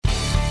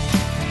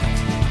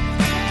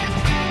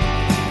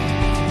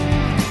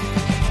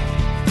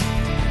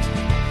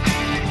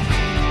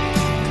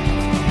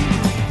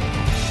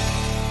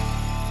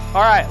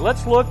All right,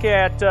 let's look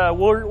at,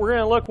 we're going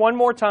to look one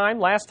more time,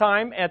 last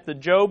time, at the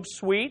Job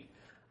Suite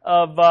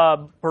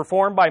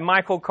performed by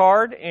Michael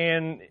Card,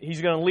 and he's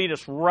going to lead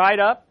us right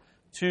up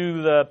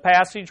to the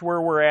passage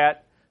where we're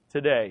at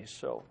today.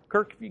 So,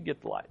 Kirk, if you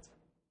get the lights.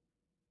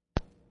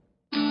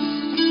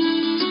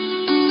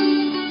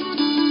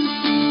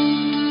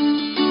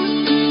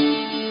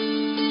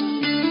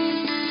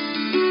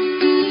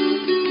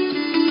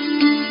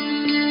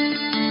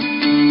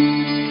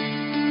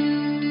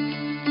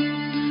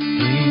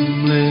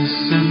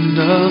 And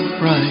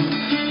upright,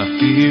 a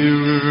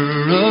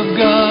fearer of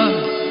God,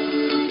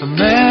 a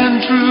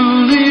man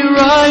truly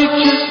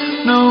righteous,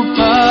 no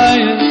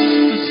pious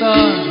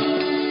facade,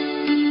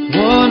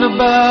 one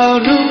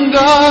about whom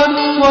God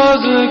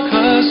was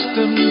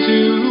accustomed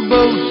to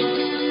boast,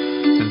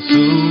 and so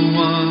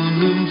one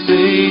whom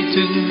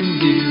Satan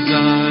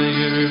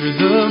desired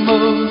the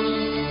most.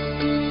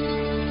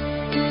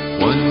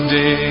 One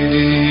day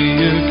the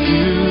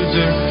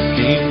accuser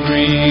came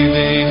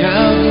breathing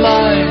out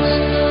lies,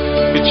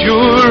 but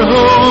your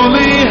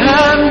holy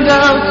hand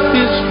out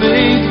his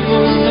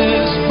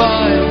faithfulness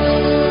buys.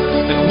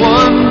 And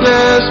one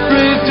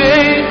desperate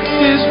day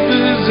his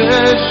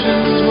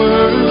possessions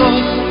were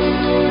lost,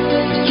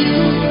 his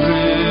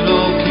children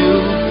all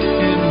killed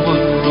in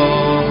one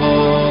raw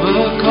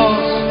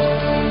holocaust,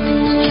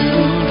 his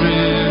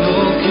children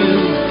all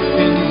killed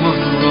in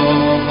one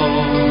raw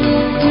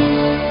holocaust.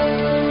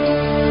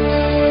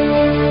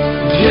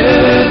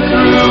 Yet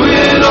through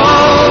it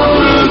all,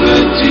 through the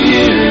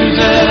tears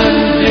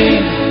and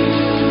pain,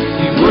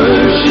 he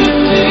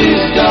worshipped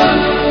his God,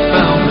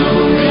 found no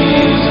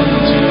reason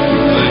to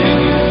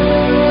blame.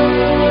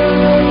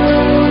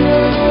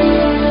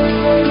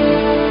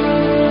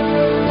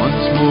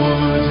 Once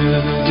more the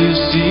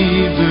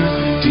deceiver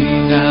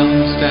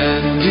denounced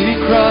and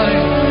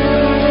decried,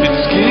 did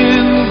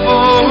skin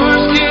for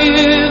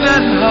skin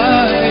and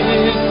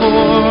hide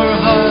for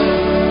hide.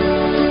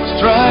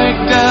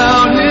 Strike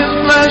down his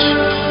flesh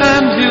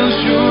and he'll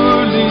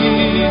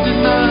surely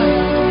deny.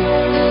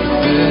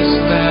 Confess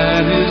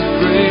that his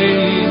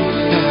brain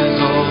has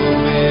all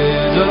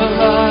been a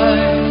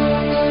lie.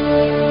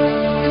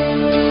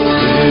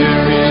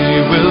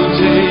 Very well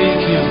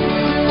take him,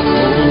 the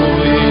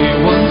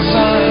Holy One's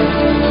side,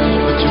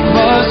 but you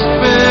must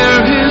bear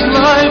his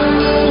life,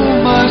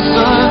 oh my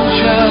son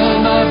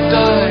shall not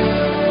die.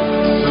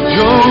 So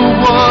Job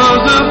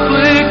was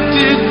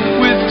afflicted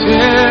with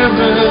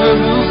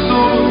terrible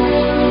sores,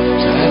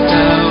 sat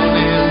down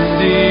in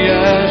the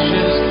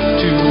ashes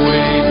to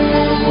wait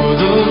for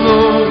the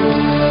Lord,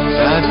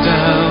 sat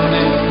down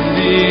in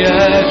the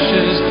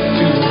ashes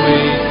to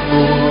wait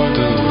for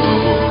the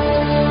Lord.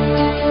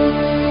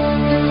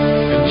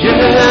 And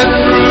yet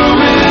through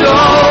it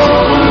all,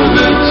 through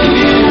the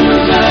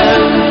tears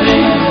and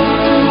pain,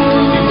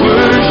 he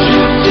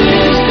worshipped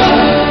his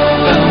God,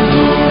 found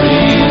no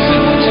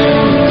reason to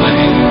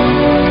blame.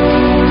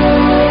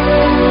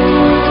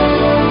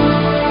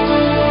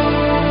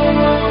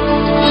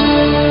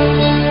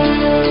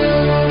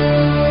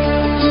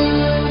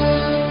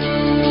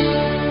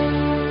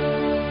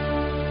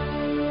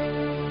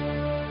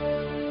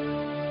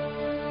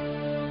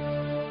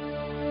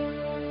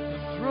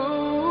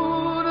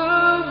 Throne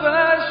of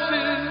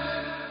ashes,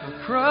 a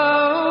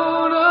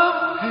crown of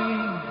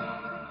pain,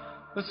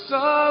 the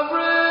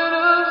sovereign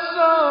of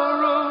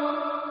sorrow,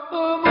 a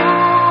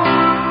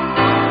mournful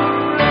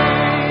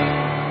reign.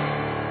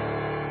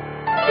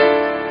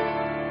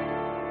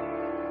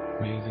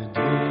 May the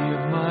day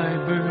of my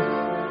birth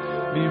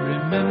be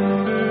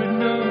remembered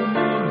no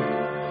more.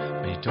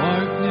 May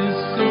darkness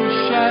and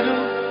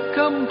shadow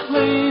come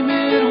claim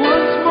it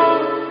once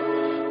more.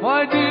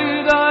 Why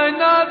did I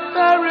not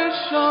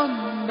perish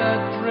on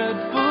that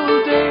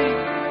dreadful day,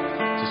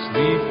 to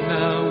sleep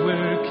now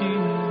where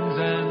kings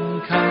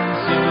and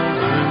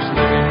counselors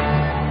lay?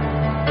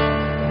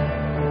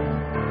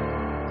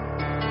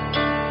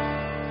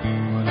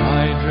 What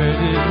I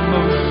dreaded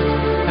most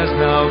has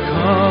now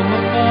come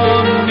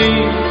upon me.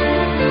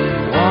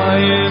 Why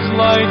is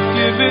light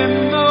given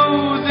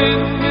those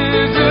in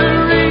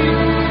misery?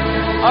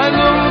 I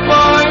loathe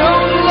my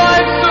own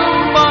life, so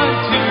my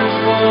tears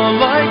fall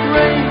like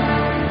rain,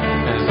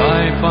 as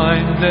I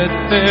find that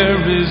there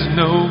is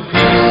no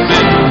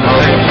peace in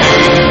my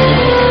pain.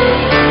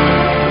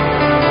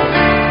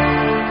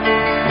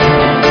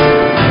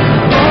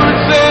 Lord,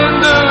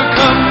 send a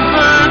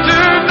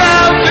comforter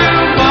now to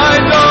my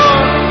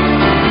dawn,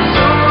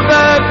 so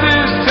that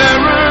this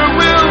terror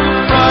will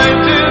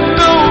frighten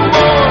no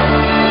more.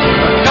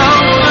 A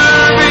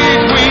counselor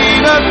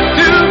between us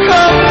to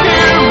come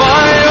hear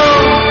my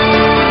own,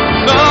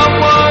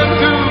 someone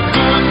who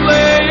could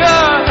lay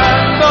a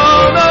hand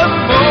on us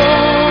both.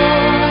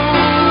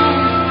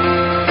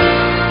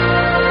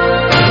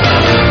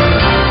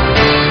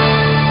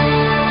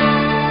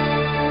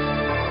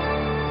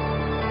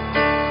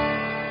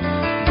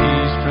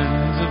 These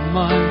friends of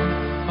mine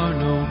are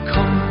no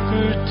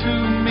comfort to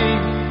me,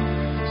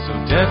 so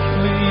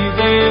deafly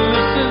they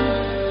listen,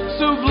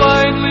 so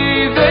blindly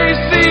they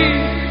see.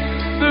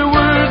 Their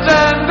words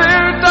and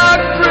their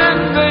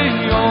doctrine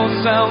they all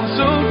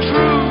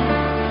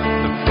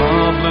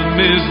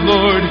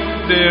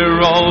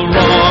they're all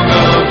wrong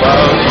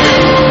about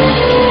you.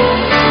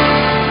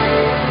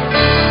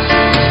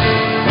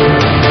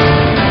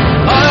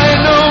 I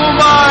know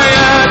my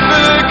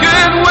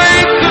advocate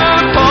waits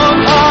upon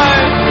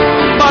high.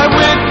 My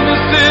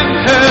witness in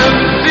heaven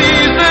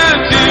sees the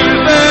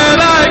tears that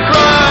I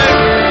cry.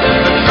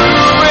 A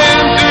true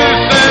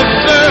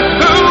intercessor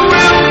who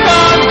will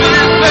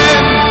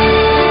condescend.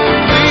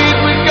 Plead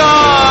with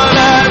God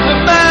as a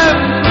man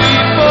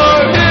pleads for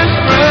his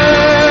friend.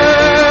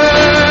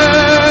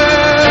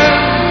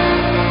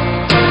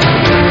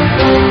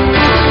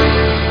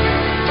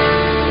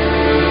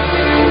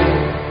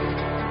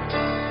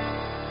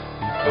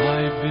 If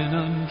I've been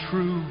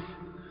untrue,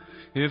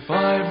 if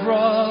I've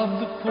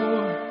robbed the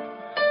poor,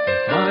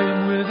 if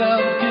I'm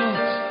without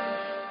guilt,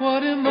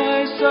 what am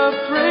I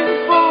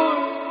suffering for?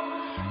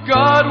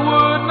 God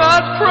would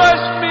not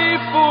crush me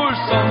for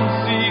some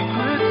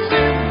secret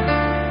sin.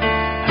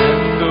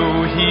 And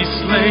though he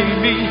slay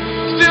me,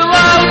 still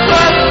I'll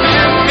trust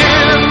in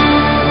him.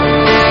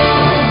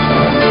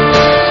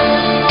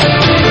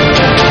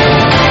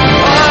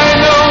 I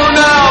know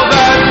now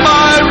that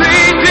my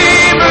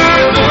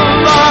Redeemer's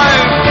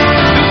alive,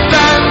 to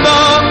stand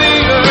on the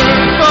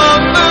earth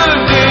on the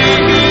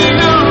day he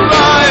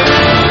arrives.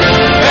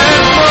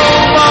 And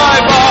though my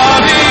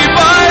body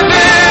by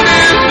then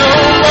is no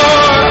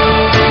more,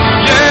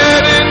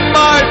 yet in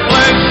my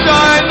flesh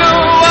I know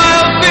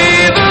I'll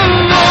see the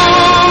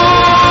Lord.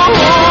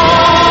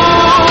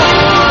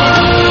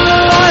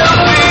 I'll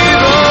see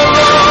the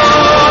Lord.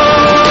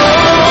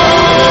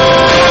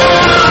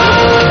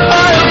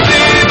 I'll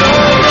see the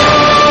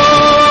Lord.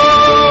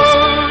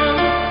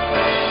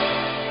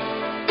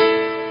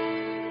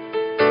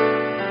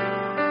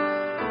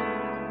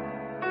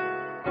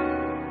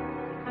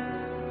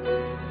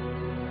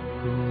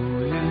 Who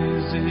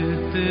is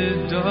it that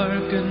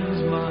darkens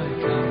my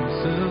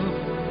counsel?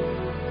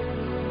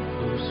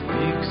 Who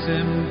speaks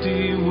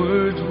empty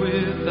words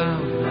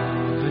without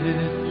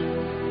knowledge?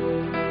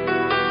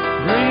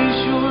 Raise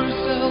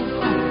yourself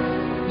up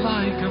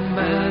like a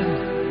man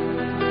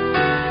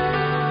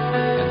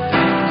and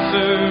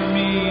answer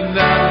me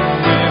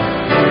now if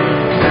you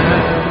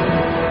can.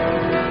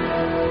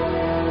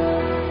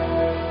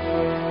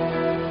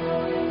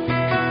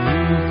 Can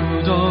you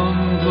put on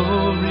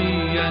glory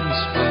and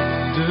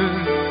splendor?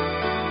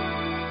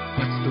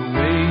 What's the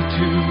way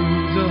to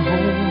the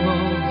home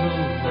of the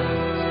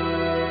light?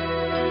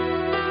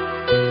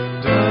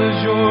 Does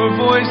your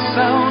voice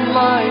sound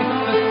like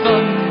the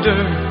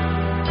thunder?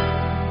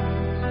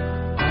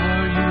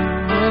 Are you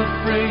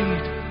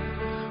afraid?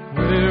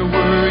 Where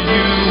were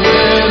you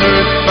when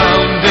earth's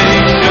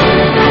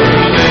foundations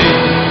were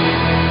laid?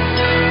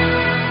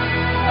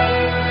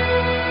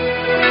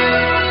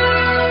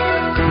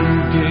 Who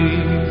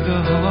gave the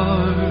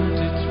heart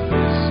its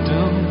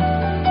wisdom,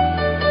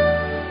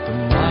 the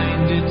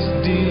mind its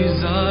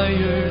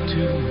desire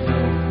to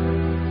know?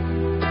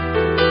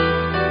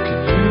 Can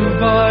you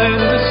bind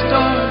the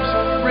stars,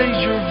 raise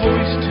your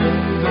voice to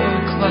the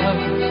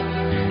clouds?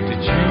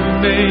 Did you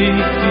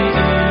make the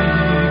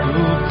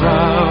eagle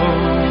proud?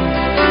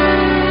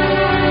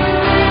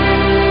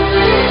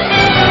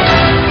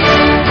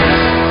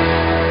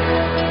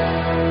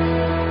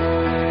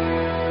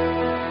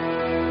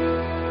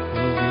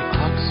 Will the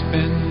ox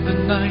spend the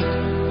night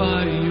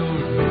by your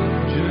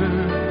manger?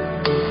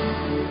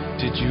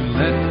 Did you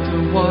let the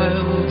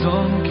wild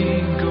donkey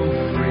go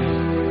free?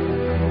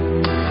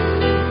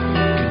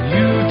 Can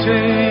you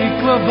take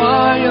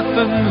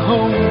Leviathan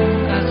home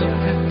as a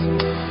pet?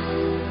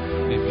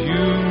 If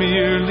you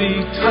merely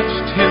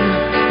touched him,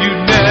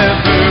 you'd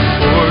never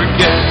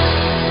forget.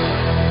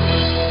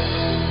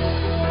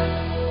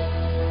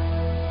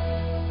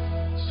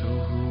 So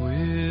who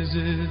is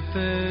it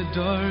that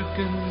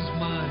darkens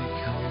my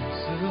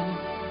counsel?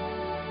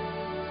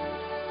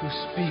 Who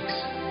speaks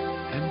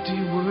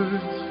empty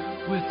words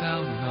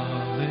without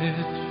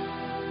knowledge?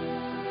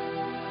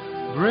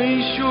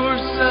 Brace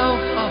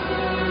yourself up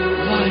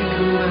like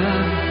a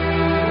man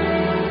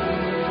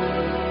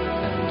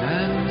and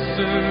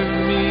answer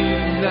me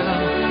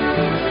now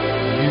if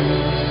you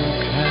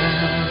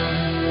can.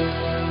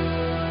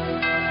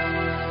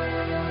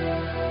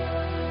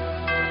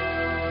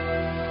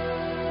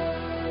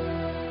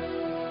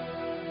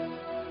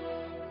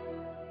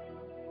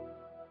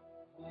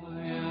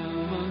 I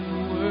am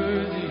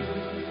unworthy,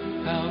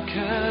 how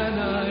can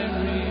I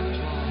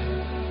reply?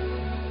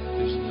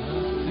 There's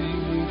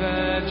nothing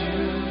that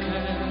you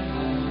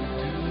cannot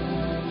do.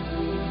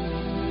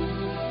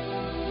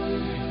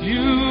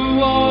 You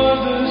are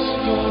the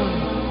storm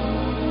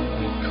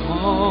that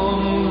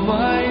calmed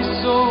my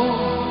soul.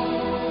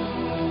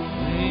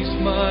 Place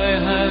my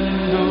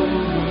hand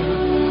over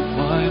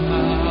my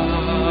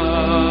mouth.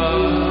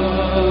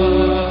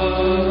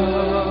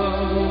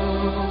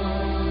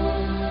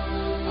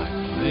 I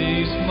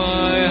place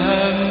my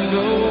hand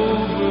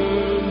over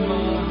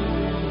my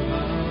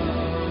mouth.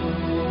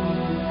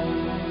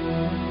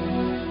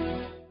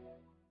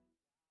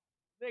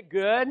 Isn't it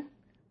good?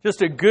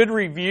 Just a good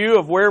review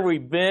of where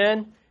we've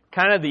been,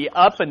 kind of the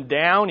up and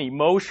down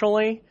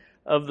emotionally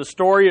of the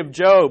story of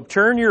Job.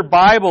 Turn your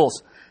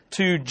Bibles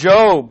to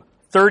Job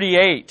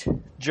 38.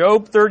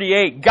 Job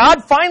 38.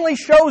 God finally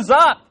shows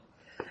up.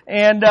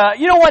 And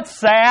you know what's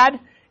sad?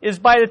 Is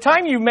by the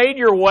time you made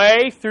your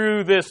way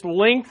through this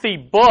lengthy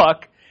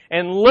book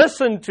and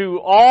listened to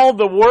all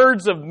the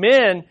words of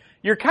men,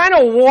 you're kind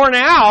of worn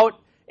out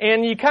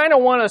and you kind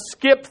of want to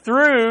skip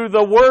through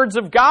the words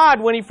of God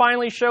when He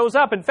finally shows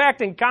up. In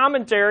fact, in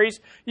commentaries,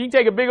 you can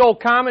take a big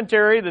old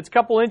commentary that's a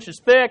couple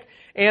inches thick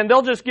and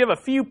they'll just give a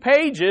few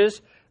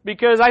pages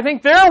because I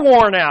think they're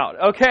worn out,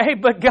 okay?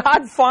 But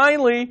God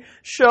finally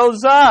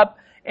shows up,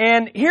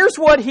 and here's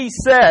what He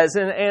says,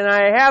 and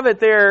I have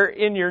it there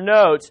in your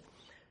notes.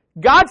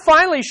 God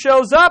finally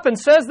shows up and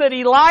says that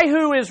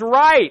Elihu is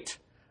right.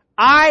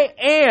 I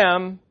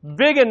am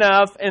big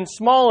enough and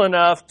small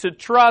enough to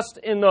trust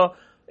in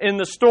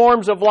the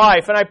storms of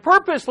life. And I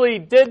purposely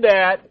did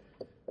that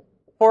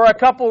for a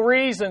couple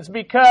reasons,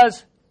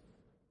 because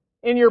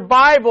in your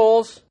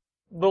Bibles,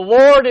 the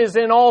Lord is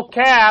in all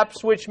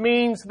caps, which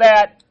means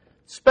that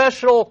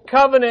special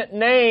covenant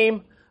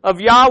name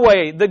of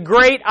Yahweh, the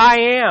great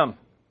I am.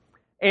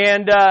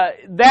 And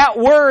that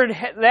word,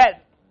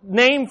 that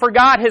name for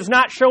God has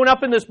not shown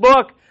up in this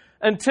book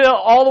until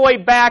all the way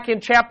back in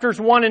chapters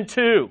 1 and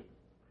 2,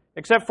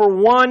 except for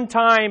one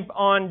time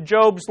on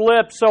Job's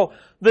lips. So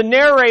the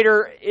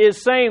narrator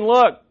is saying,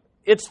 look,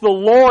 it's the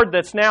Lord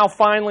that's now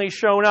finally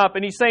shown up.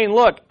 And He's saying,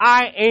 look,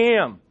 I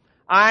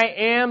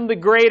am the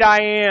great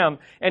I am.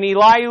 And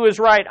Elihu is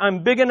right.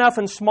 I'm big enough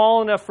and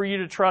small enough for you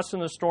to trust in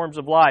the storms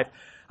of life.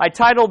 I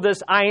titled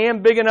this, I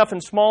am big enough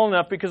and small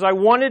enough, because I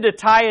wanted to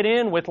tie it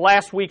in with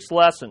last week's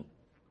lesson.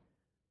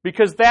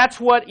 Because that's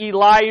what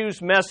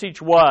Elihu's message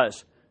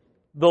was.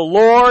 The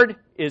Lord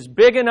is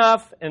big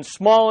enough and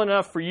small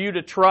enough for you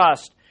to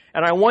trust.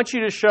 And I want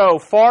you to show,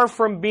 far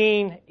from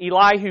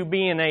Elihu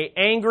being an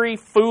angry,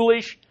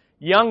 foolish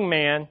young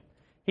man,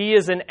 he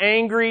is an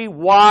angry,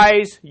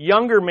 wise,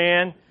 younger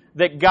man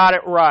that got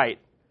it right.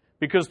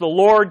 Because the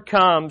Lord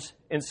comes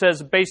and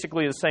says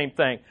basically the same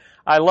thing.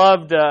 I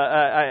loved,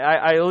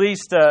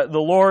 the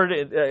Lord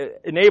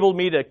enabled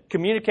me to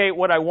communicate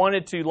what I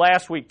wanted to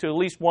last week to at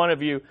least one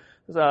of you.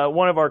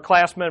 One of our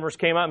class members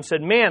came up and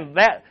said, man,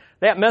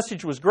 that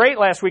message was great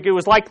last week. It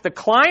was like the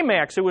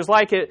climax. It was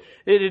like it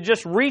had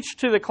just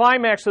reached to the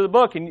climax of the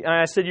book. And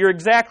I said, you're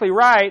exactly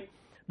right,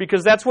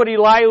 because that's what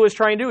Elihu is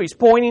trying to do. He's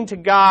pointing to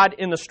God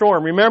in the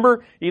storm.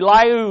 Remember,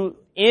 Elihu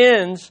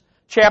ends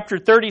chapter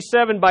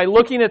 37 by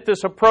looking at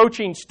this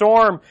approaching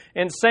storm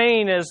and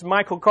saying, as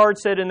Michael Card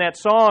said in that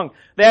song,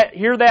 that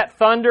hear that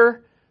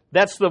thunder?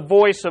 That's the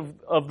voice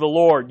of the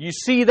Lord. You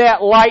see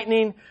that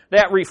lightning?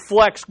 That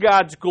reflects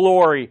God's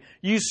glory.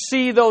 You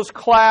see those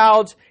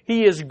clouds?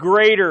 He is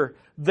greater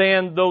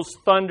than those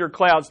thunder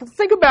clouds.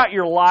 Think about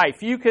your life.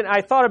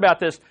 I thought about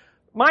this.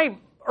 My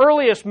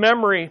earliest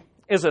memory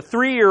as a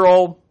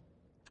 3-year-old,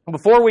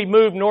 before we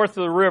moved north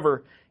of the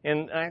river,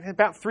 and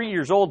about 3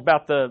 years old,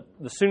 about the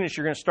soonest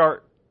you're going to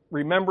start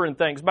remembering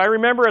things. But I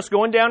remember us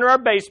going down to our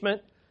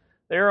basement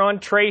there on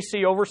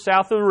Tracy over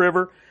south of the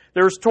river.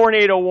 There was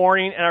tornado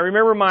warning, and I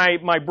remember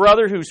my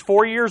brother, who's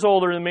 4 years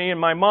older than me, and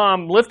my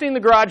mom lifting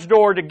the garage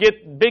door to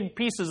get big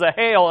pieces of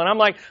hail, and I'm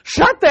like,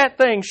 shut that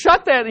thing,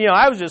 shut that.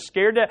 I was just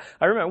scared to.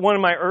 I remember one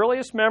of my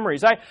earliest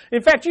memories.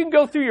 In fact, you can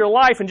go through your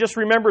life and just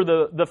remember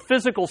the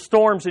physical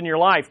storms in your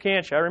life,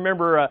 can't you? I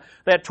remember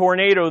that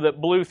tornado that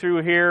blew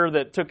through here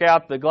that took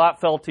out the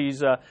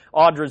Glotfeltes,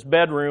 Audra's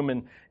bedroom,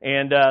 and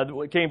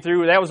came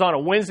through. That was on a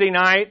Wednesday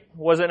night,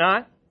 was it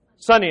not?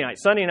 Sunday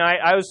night.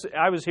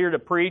 I was here to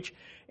preach.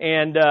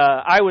 And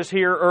I was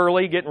here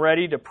early getting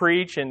ready to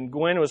preach, and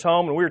Gwen was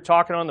home, and we were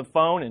talking on the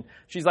phone, and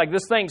she's like,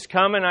 this thing's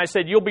coming. I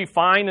said, you'll be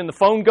fine, and the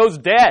phone goes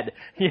dead,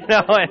 and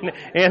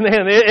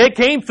then it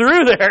came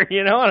through there,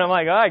 and I'm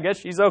like, oh, I guess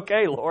she's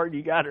okay, Lord,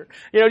 you got her.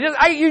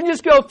 You can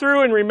just go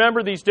through and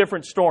remember these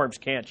different storms,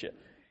 can't you?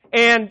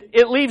 And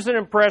it leaves an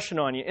impression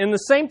on you. And the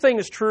same thing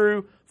is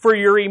true for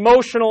your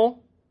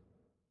emotional,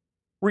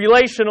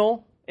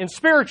 relational, and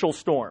spiritual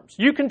storms.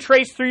 You can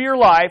trace through your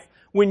life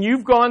when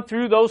you've gone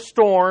through those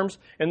storms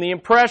and the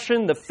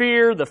impression, the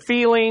fear, the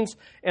feelings,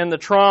 and the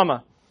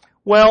trauma.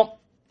 Well,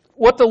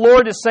 what the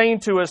Lord is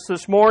saying to us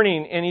this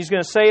morning, and He's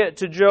going to say it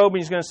to Job, and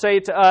He's going to say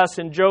it to us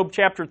in Job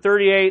chapter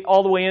 38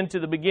 all the way into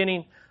the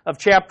beginning of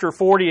chapter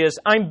 40 is,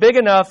 I'm big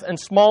enough and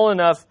small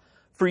enough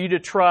for you to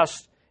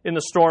trust in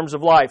the storms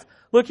of life.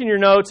 Look in your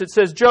notes. It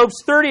says Job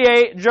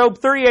 38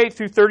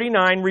 through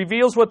 39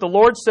 reveals what the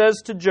Lord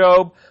says to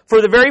Job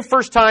for the very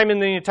first time in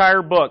the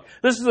entire book.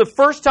 This is the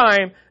first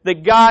time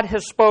that God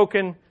has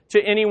spoken to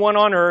anyone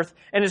on earth,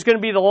 and it's going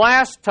to be the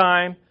last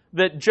time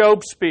that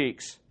Job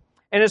speaks.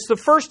 And it's the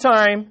first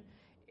time,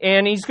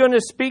 and he's going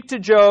to speak to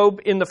Job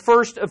in the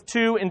first of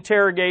 2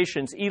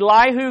 interrogations.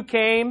 Elihu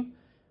came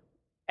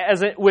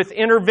with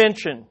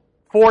intervention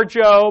for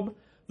Job.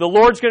 The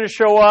Lord's going to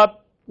show up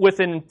with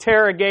an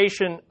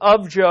interrogation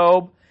of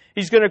Job.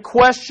 He's going to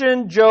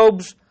question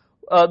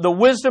the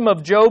wisdom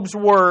of Job's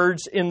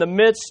words in the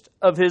midst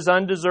of his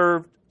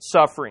undeserved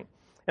suffering.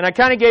 And I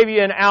kind of gave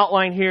you an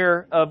outline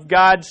here of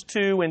God's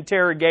 2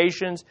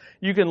 interrogations.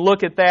 You can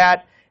look at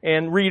that.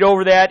 and read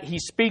over that. He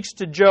speaks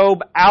to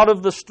Job out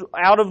of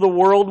the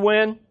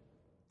whirlwind.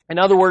 In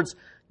other words,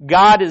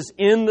 God is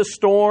in the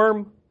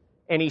storm,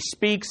 and He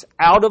speaks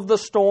out of the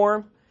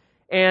storm.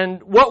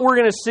 And what we're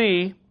going to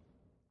see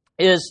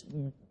is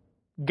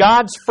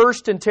God's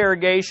first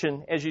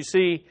interrogation, as you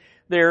see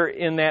there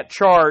in that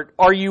chart.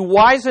 Are you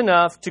wise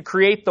enough to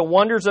create the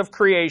wonders of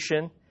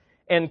creation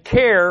and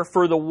care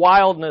for the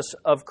wildness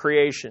of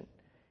creation?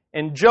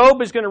 And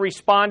Job is going to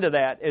respond to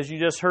that, as you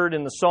just heard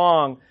in the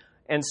song,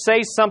 and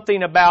say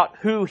something about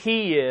who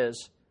he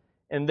is,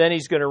 and then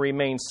he's going to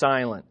remain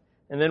silent.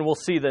 And then we'll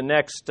see the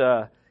next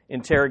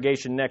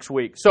interrogation next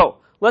week. So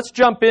let's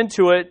jump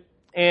into it,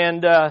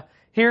 and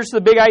here's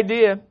the big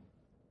idea.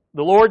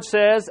 The Lord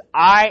says,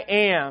 I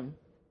am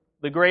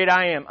the great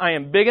I am. I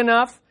am big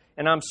enough,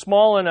 and I'm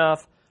small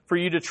enough for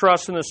you to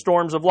trust in the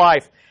storms of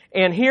life.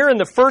 And here in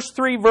the first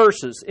 3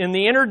 verses, in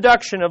the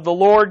introduction of the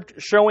Lord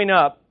showing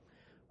up,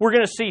 we're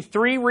going to see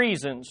 3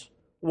 reasons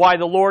why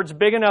the Lord's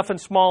big enough and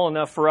small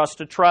enough for us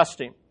to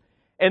trust Him.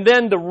 And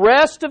then the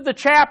rest of the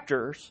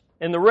chapters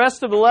and the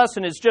rest of the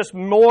lesson is just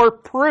more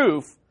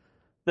proof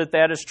that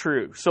that is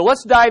true. So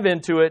let's dive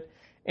into it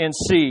and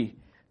see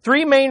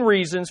 3 main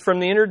reasons from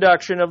the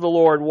introduction of the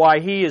Lord why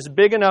He is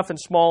big enough and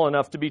small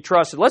enough to be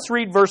trusted. Let's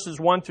read verses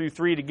 1 through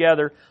 3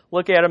 together.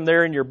 Look at them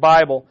there in your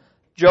Bible.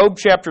 Job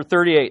chapter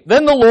 38.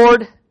 Then the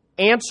Lord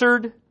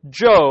answered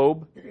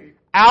Job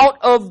out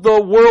of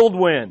the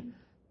whirlwind,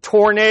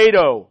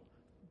 tornado,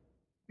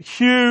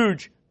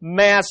 huge,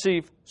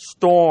 massive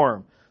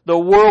storm, the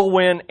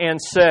whirlwind, and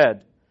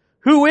said,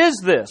 Who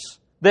is this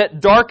that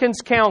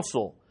darkens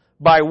counsel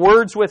by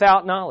words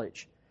without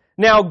knowledge?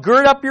 Now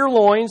gird up your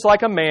loins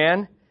like a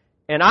man,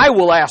 and I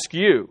will ask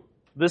you.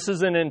 This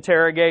is an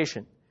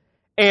interrogation.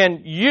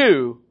 And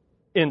you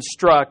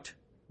instruct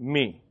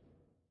me.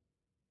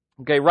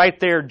 Okay, right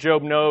there,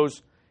 Job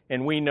knows,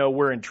 and we know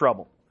we're in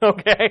trouble.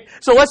 Okay,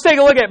 so let's take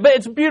a look at it. But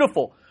it's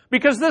beautiful,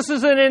 because this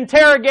is an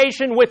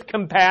interrogation with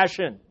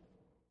compassion.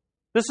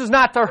 This is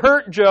not to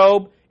hurt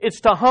Job,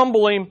 it's to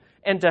humble him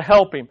and to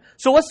help him.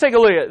 So let's take a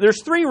look at it.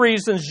 There's 3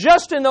 reasons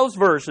just in those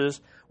verses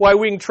why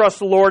we can trust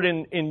the Lord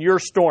in your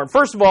storm.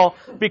 First of all,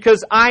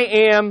 because I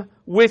am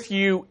with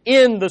you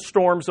in the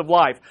storms of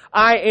life.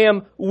 I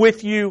am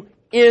with you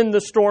in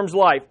the storms of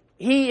life.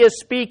 He is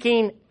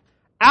speaking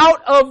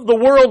out of the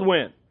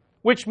whirlwind,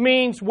 which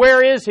means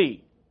where is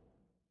He?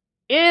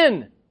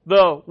 In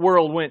the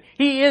whirlwind.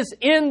 He is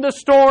in the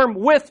storm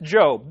with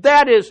Job.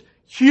 That is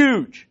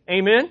huge.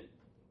 Amen?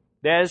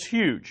 That is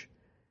huge.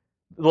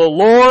 The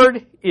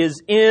Lord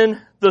is in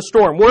the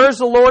storm. Where is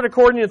the Lord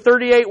according to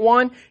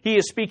 38:1? He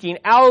is speaking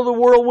out of the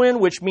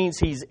whirlwind, which means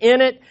He's in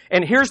it.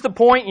 And here's the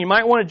point. You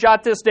might want to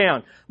jot this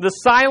down. The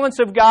silence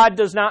of God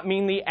does not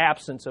mean the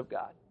absence of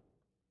God.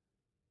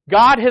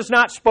 God has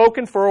not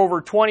spoken for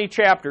over 20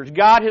 chapters.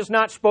 God has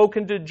not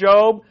spoken to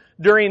Job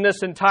during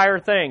this entire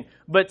thing.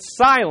 But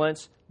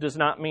silence does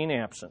not mean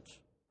absence.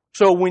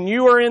 So when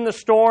you are in the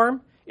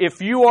storm,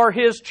 if you are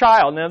His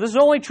child, now this is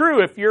only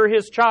true if you're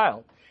His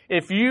child.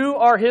 If you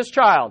are His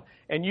child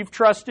and you've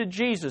trusted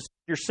Jesus,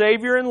 your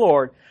Savior and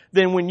Lord,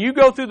 then when you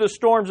go through the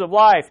storms of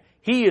life,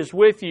 He is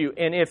with you.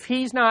 And if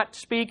He's not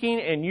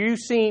speaking and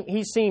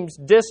He seems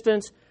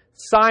distant,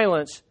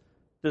 silence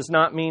does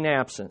not mean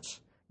absence.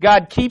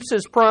 God keeps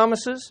His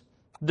promises,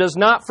 does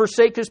not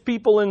forsake His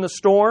people in the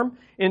storm.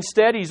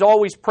 Instead, He's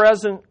always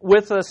present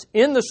with us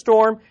in the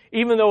storm,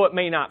 even though it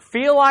may not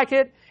feel like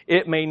it,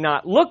 it may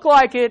not look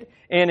like it,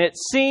 and it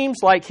seems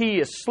like He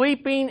is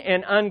sleeping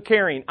and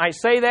uncaring. I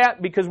say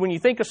that because when you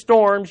think of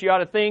storms, you ought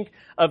to think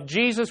of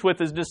Jesus with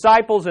His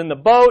disciples in the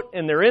boat,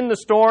 and they're in the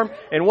storm,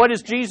 and what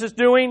is Jesus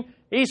doing?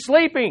 He's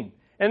sleeping.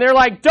 And they're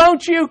like,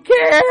 don't you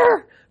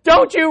care?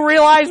 Don't you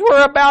realize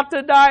we're about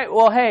to die?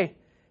 Well, hey,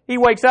 He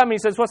wakes up and He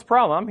says, what's the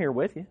problem? I'm here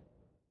with you.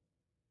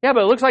 Yeah,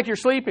 but it looks like you're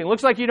sleeping. It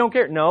looks like you don't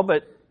care. No,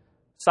 but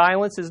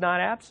silence is not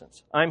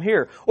absence. I'm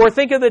here. Or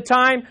think of the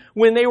time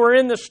when they were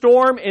in the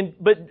storm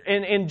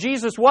and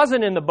Jesus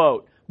wasn't in the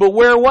boat. But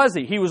where was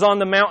He? He was on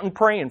the mountain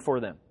praying for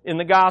them in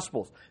the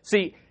Gospels.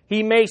 See,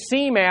 He may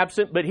seem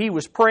absent, but He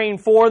was praying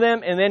for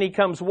them, and then He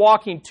comes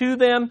walking to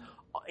them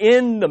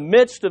in the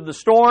midst of the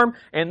storm,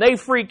 and they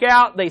freak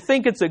out. They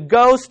think it's a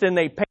ghost, and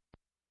they panic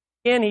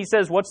in. He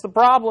says, what's the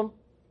problem?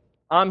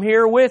 I'm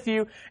here with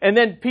you. And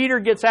then Peter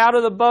gets out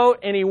of the boat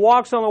and he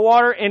walks on the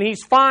water and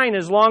he's fine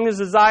as long as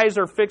his eyes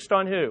are fixed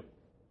on who?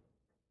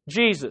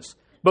 Jesus.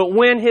 But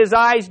when his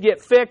eyes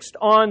get fixed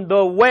on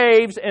the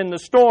waves and the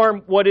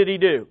storm, what did he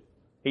do?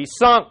 He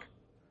sunk.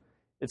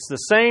 It's the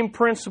same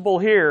principle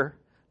here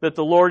that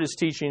the Lord is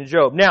teaching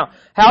Job. Now,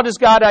 how does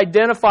God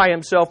identify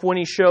Himself when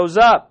He shows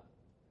up?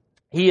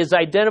 He is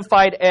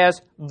identified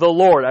as the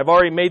Lord. I've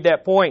already made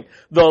that point.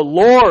 The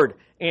Lord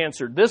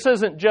answered. This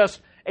isn't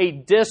just a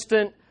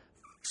distant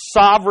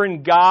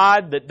sovereign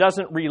God that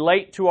doesn't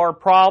relate to our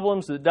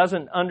problems, that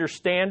doesn't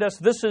understand us.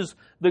 This is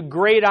the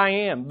great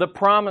I am, the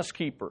promise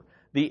keeper,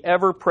 the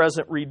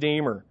ever-present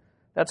Redeemer.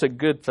 That's a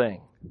good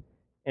thing.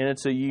 And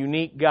it's a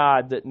unique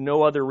God that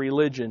no other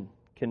religion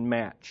can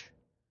match.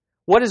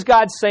 What is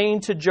God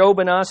saying to Job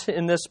and us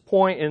in this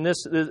point, in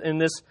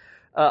this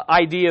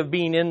idea of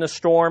being in the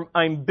storm.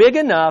 I'm big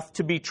enough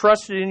to be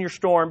trusted in your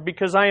storm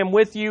because I am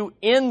with you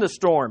in the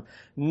storm.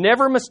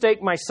 Never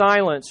mistake my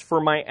silence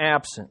for my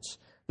absence.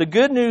 The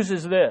good news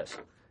is this.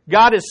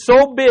 God is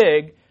so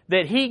big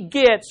that He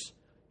gets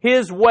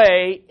His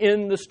way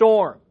in the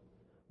storm.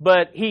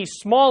 But He's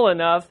small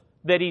enough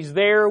that He's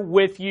there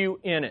with you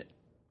in it.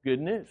 Good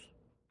news.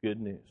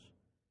 Good news.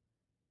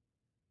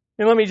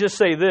 And let me just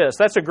say this.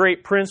 That's a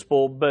great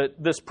principle,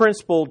 but this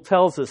principle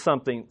tells us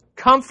something.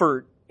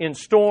 Comfort in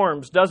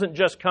storms doesn't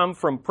just come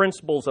from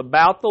principles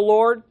about the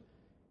Lord.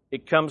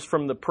 It comes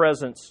from the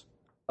presence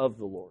of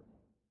the Lord.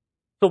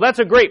 So that's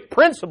a great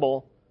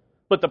principle,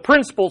 but the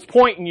principle's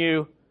pointing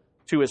you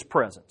to His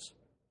presence.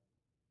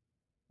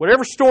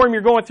 Whatever storm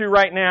you're going through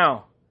right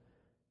now,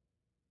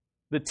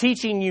 the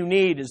teaching you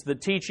need is the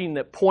teaching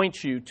that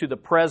points you to the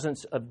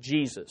presence of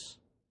Jesus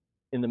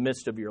in the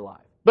midst of your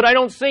life. But I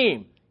don't see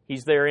Him.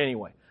 He's there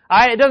anyway.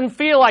 It doesn't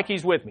feel like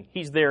He's with me.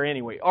 He's there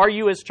anyway. Are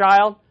you His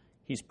child?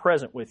 He's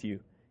present with you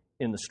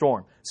in the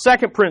storm.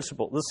 Second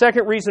principle, the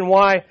second reason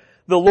why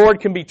the Lord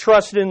can be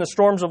trusted in the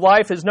storms of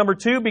life is number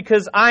 2,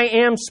 because I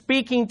am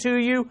speaking to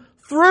you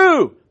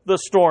through the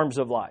storms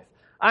of life.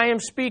 I am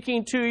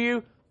speaking to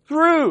you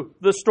through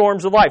the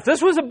storms of life.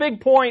 This was a big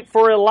point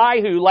for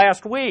Elihu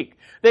last week,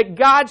 that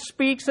God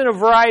speaks in a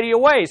variety of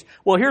ways.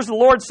 Well, here's the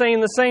Lord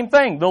saying the same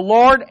thing. The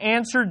Lord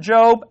answered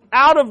Job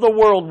out of the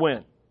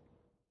whirlwind.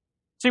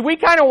 See, we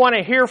kind of want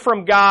to hear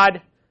from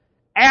God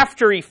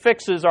after He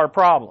fixes our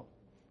problem.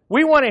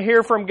 We want to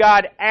hear from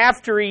God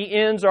after He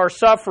ends our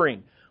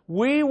suffering.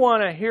 We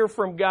want to hear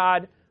from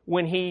God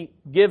when He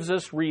gives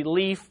us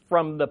relief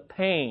from the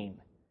pain.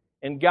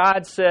 And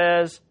God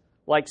says,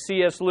 like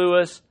C.S.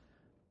 Lewis,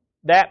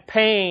 that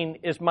pain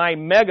is my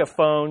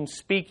megaphone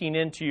speaking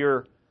into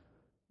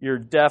your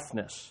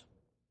deafness.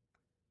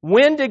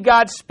 When did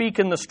God speak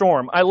in the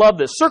storm? I love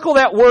this. Circle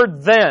that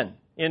word then.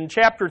 In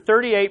chapter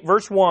 38,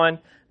 verse 1,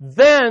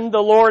 then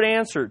the Lord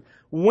answered.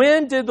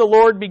 When did the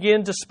Lord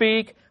begin to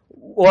speak?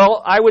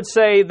 Well, I would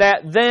say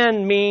that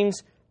then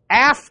means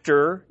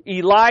after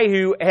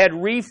Elihu had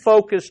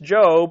refocused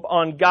Job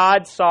on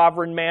God's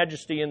sovereign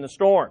majesty in the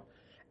storm.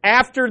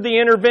 After the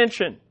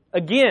intervention.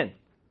 Again,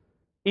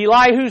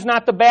 Elihu's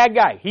not the bad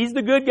guy. He's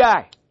the good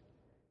guy.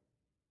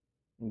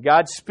 And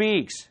God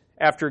speaks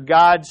after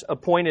God's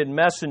appointed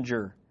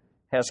messenger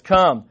has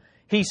come.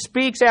 He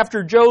speaks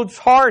after Job's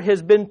heart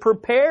has been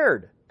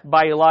prepared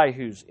by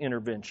Elihu's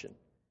intervention.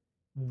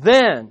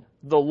 Then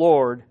the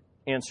Lord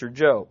answered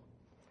Job.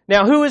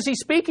 Now, who is He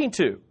speaking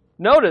to?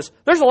 Notice,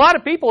 there's a lot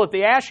of people at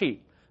the ash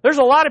heap. There's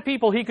a lot of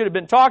people He could have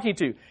been talking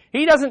to.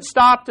 He doesn't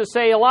stop to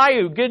say,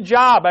 Elihu, good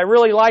job. I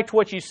really liked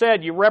what you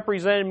said. You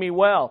represented me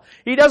well.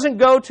 He doesn't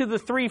go to the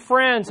 3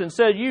 friends and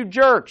say, you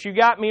jerks, you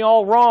got me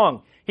all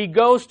wrong. He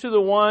goes to the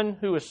one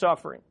who is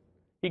suffering.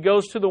 He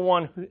goes to the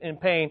one in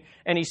pain,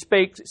 and He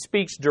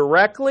speaks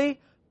directly,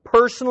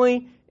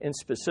 personally, and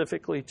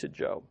specifically to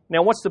Job.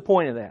 Now, what's the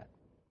point of that?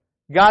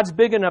 God's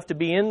big enough to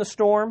be in the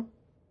storm,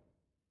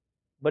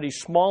 but He's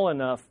small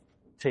enough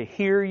to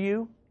hear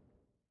you,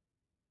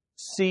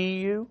 see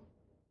you,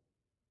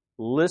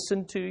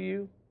 listen to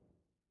you,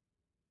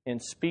 and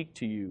speak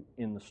to you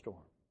in the storm.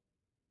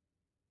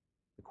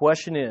 The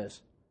question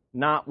is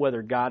not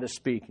whether God is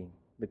speaking.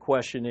 The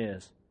question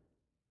is,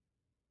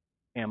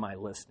 am I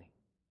listening?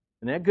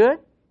 Isn't that good?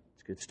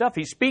 It's good stuff.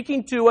 He's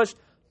speaking to us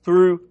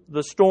through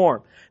the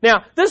storm.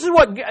 Now, this is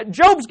what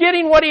Job's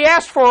getting what he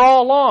asked for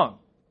all along.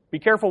 Be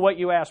careful what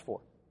you ask for.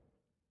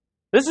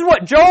 This is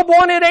what Job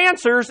wanted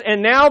answers,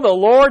 and now the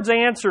Lord's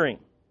answering.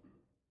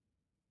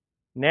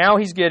 Now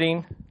he's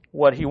getting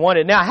what he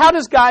wanted. Now, how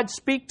does God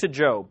speak to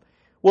Job?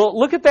 Well,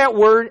 look at that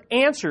word,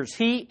 answers.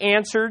 He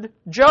answered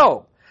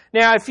Job.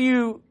 Now, if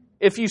you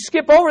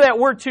skip over that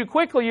word too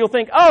quickly, you'll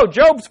think, oh,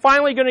 Job's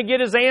finally going to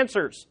get his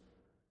answers.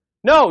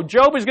 No,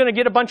 Job is going to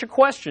get a bunch of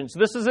questions.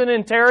 This is an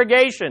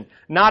interrogation,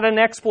 not an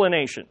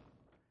explanation.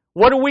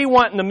 What do we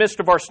want in the midst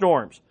of our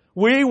storms?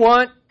 We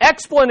want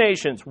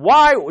explanations.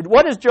 Why?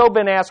 What has Job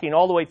been asking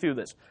all the way through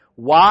this?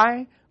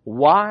 Why?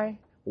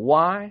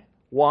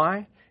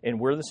 And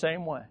we're the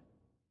same way.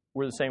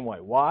 We're the same way.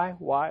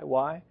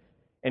 Why?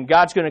 And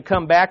God's going to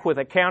come back with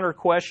a counter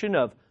question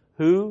of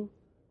who?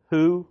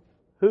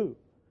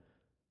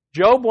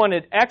 Job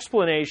wanted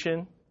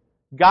explanation.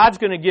 God's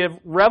going to give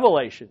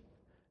revelation.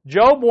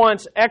 Job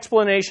wants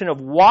explanation of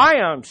why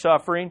I'm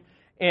suffering,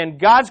 and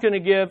God's going to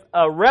give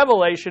a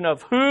revelation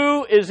of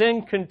who is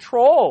in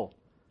control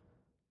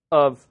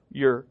of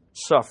your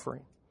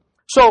suffering.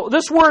 So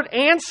this word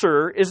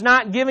answer is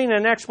not giving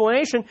an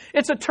explanation.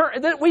 It's a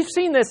term that we've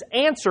seen this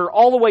answer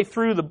all the way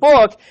through the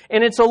book,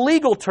 and it's a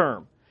legal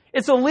term.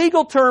 It's a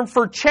legal term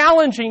for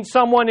challenging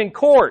someone in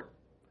court.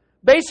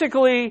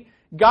 Basically,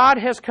 God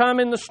has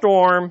come in the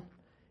storm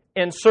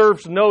and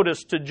serves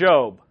notice to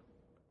Job.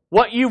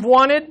 What you've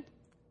wanted,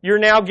 you're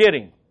now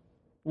getting.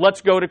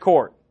 Let's go to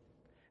court.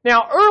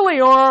 Now, early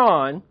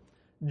on,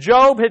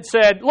 Job had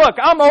said, look,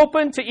 I'm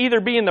open to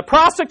either being the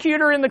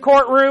prosecutor in the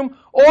courtroom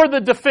or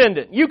the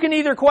defendant. You can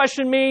either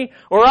question me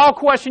or I'll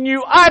question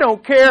you. I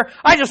don't care.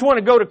 I just want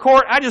to go to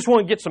court. I just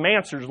want to get some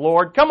answers,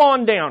 Lord. Come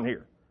on down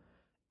here.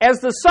 As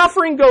the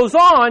suffering goes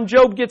on,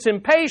 Job gets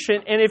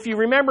impatient, and if you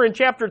remember in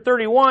chapter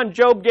 31,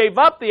 Job gave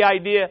up the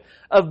idea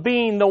of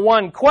being the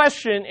one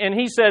questioned, and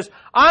he says,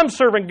 I'm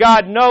serving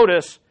God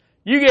notice.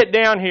 You get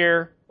down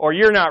here, or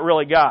you're not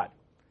really God,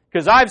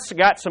 because I've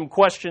got some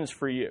questions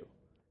for you.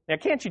 Now,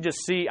 can't you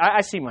just see?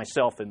 I see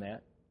myself in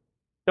that.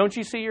 Don't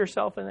you see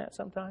yourself in that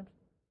sometimes?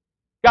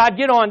 God,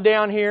 get on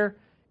down here,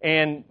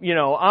 and,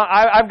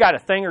 I've got a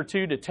thing or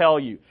two to tell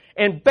you.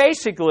 And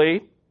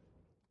basically,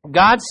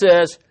 God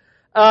says,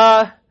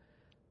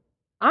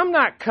 I'm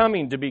not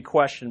coming to be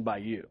questioned by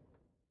you.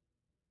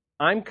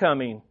 I'm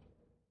coming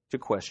to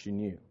question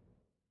you.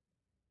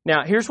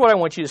 Now, here's what I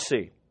want you to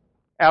see.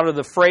 Out of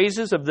the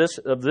phrases of this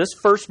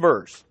first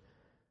verse,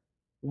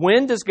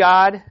 how does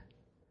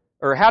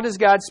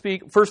God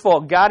speak? First of all,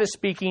 God is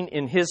speaking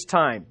in His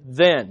time.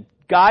 Then,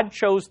 God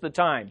chose the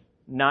time,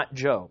 not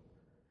Job.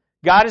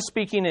 God is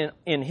speaking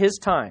in His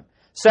time.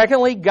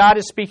 Secondly, God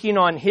is speaking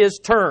on His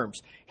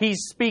terms.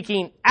 He's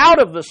speaking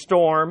out of the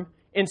storm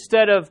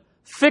instead of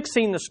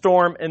fixing the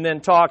storm and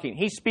then talking.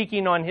 He's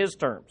speaking on His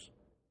terms.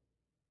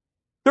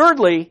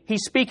 Thirdly,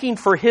 He's speaking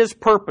for His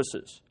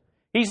purposes.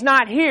 He's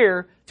not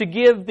here to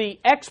give the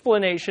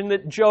explanation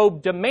that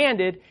Job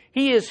demanded.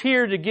 He is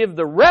here to give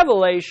the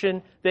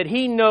revelation that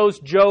he knows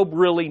Job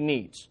really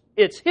needs.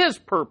 It's His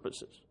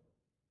purposes.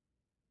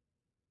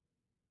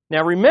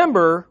 Now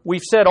remember,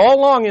 we've said all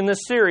along in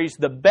this series,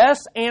 the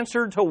best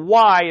answer to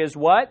why is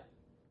what?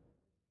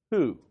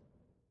 Who?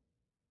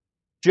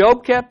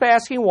 Job kept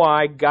asking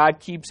why, God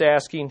keeps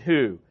asking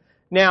who.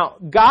 Now,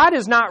 God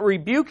is not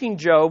rebuking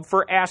Job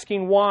for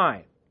asking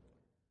why.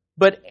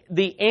 But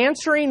the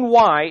answering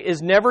why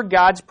is never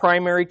God's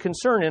primary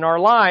concern in our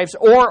lives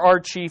or our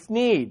chief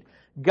need.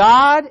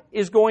 God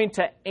is going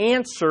to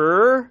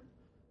answer,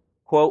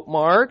 quote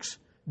marks,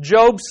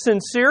 Job's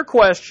sincere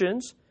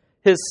questions,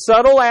 his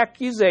subtle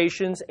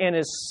accusations, and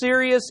his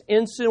serious I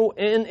can't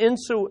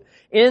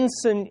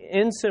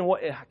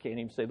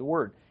even say the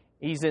word.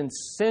 He's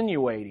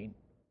insinuating.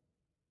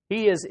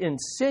 He has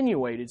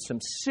insinuated some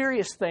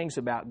serious things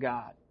about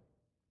God.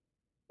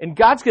 And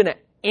God's going to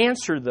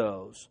answer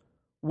those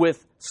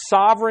with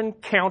sovereign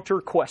counter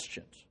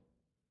questions.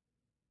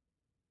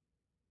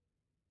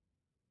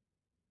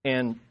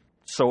 And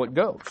so it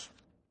goes.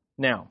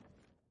 Now,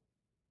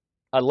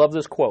 I love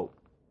this quote.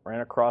 Ran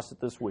across it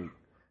this week.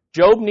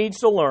 Job needs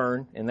to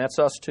learn, and that's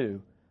us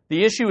too,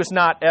 the issue is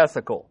not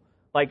ethical.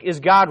 Like, is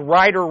God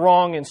right or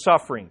wrong in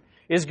suffering?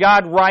 Is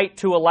God right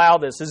to allow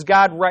this? Is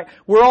God right?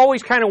 We're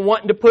always kind of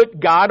wanting to put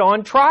God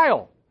on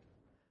trial.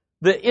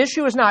 The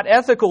issue is not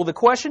ethical. The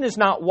question is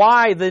not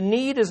why. The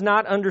need is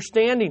not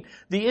understanding.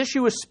 The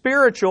issue is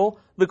spiritual.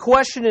 The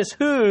question is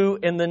who,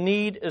 and the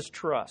need is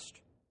trust.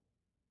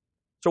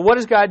 So what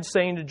is God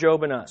saying to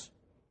Job and us?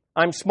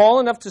 I'm small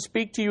enough to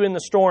speak to you in the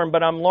storm,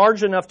 but I'm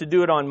large enough to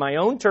do it on my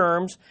own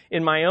terms,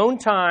 in my own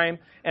time,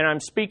 and I'm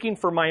speaking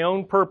for my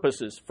own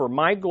purposes, for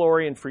my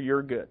glory and for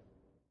your good.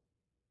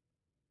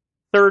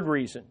 Third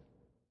reason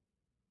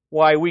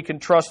why we can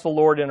trust the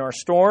Lord in our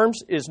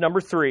storms is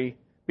number 3,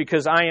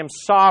 because I am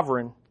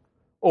sovereign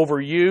over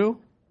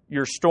you,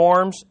 your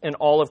storms, and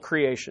all of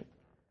creation.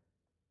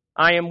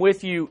 I am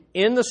with you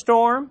in the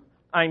storm.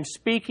 I'm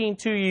speaking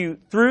to you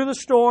through the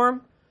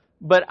storm,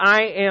 but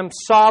I am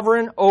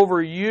sovereign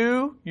over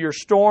you, your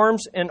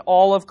storms, and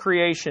all of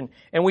creation.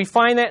 And we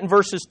find that in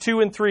verses 2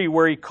 and 3,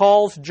 where he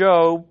calls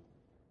Job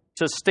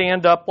to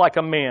stand up like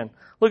a man.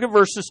 Look at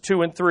verses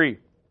 2 and 3.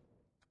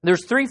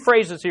 There's 3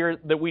 phrases here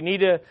that we need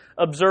to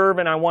observe,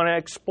 and I want to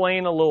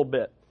explain a little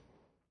bit.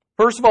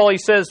 First of all, he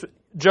says,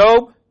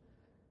 Job,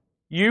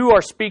 you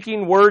are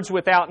speaking words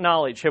without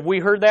knowledge. Have we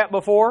heard that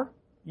before?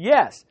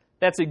 Yes.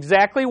 That's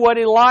exactly what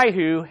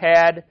Elihu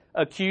had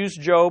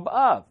accused Job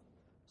of.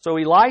 So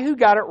Elihu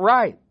got it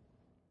right.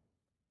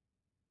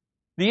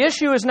 The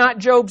issue is not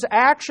Job's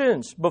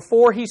actions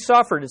before he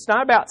suffered. It's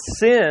not about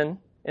sin,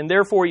 and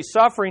therefore he's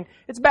suffering.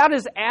 It's about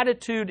his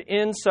attitude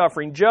in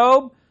suffering.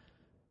 Job,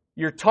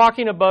 you're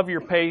talking above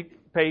your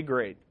pay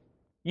grade.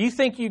 You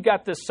think you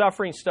got this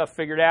suffering stuff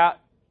figured out.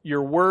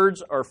 Your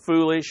words are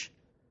foolish.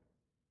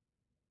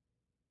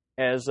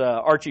 As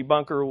Archie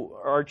Bunker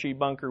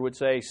would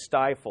say,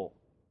 stifle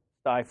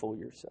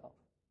yourself.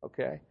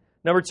 Okay.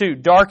 Number 2,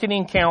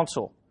 darkening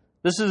counsel.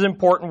 This is an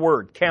important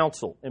word,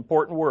 counsel,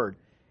 important word.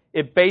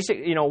 It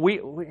basically,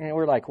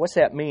 we're like, what's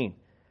that mean?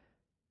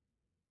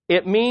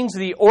 It means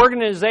the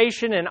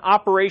organization and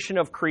operation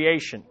of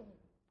creation.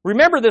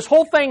 Remember, this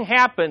whole thing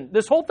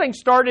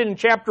started in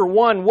chapter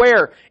 1,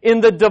 where?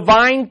 In the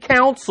divine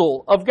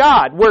counsel of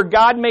God, where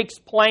God makes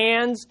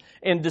plans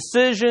and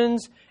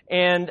decisions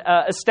and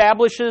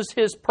establishes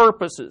His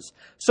purposes.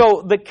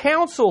 So the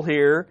counsel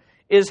here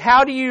is,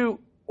 how do you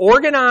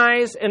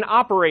organize and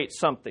operate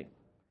something?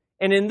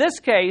 And in this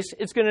case,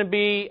 it's going to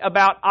be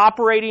about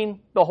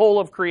operating the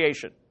whole of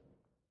creation.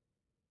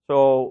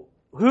 So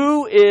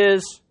who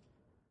is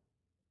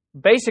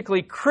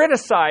basically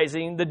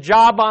criticizing the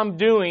job I'm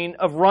doing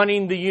of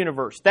running the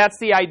universe. That's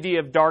the idea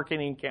of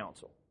darkening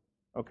counsel.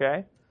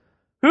 Okay?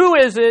 Who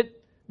is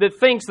it that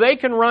thinks they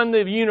can run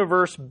the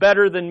universe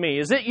better than me?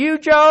 Is it you,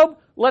 Job?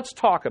 Let's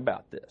talk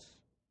about this.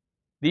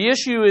 The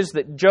issue is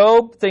that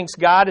Job thinks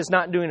God is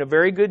not doing a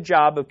very good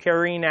job of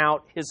carrying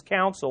out his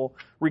counsel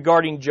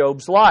regarding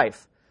Job's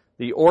life,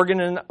 the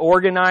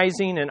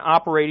organizing and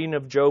operating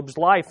of Job's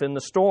life in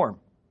the storm.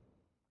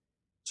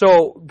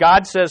 So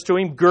God says to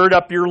him, gird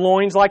up your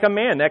loins like a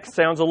man. That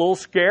sounds a little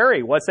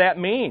scary. What's that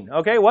mean?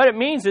 Okay, what it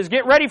means is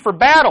get ready for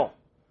battle.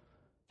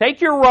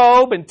 Take your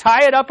robe and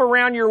tie it up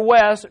around your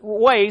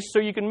waist so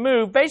you can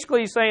move.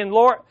 Basically, he's saying,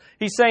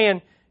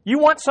 you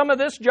want some of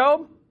this,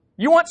 Job?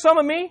 You want some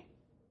of me?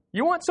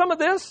 You want some of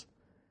this?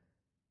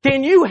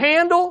 Can you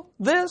handle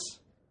this?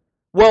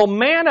 Well,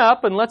 man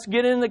up and let's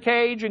get in the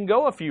cage and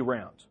go a few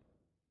rounds.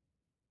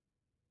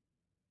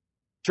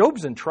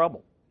 Job's in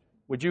trouble.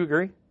 Would you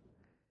agree?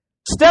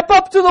 Step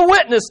up to the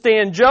witness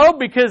stand, Job,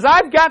 because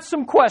I've got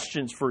some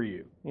questions for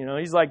you. You know,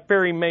 he's like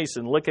Perry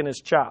Mason licking his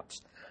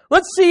chops.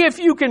 Let's see if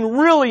you can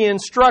really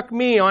instruct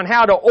me on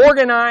how to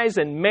organize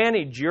and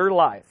manage your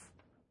life.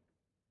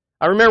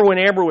 I remember when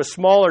Amber was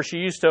smaller, she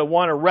used to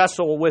want to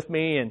wrestle with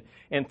me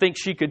and think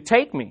she could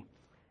take me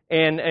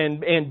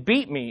and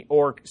beat me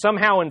or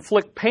somehow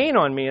inflict pain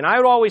on me. And I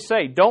would always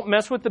say, don't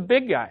mess with the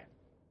big guy.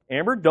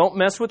 Amber, don't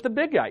mess with the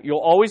big guy. You'll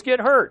always get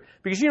hurt.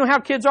 Because you know how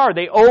kids are.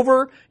 They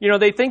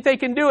think they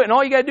can do it. And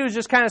all you got to do is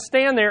just kind of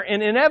stand there.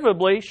 And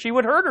inevitably, she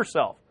would hurt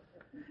herself.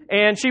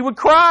 And she would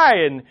cry.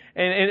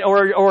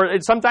 Or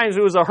sometimes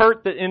it was a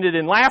hurt that ended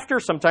in laughter.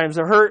 Sometimes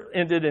the hurt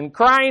ended in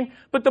crying.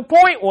 But the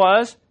point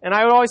was, and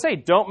I would always say,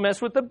 don't mess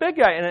with the big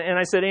guy. And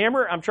I said,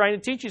 Amber, I'm trying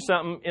to teach you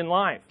something in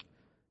life.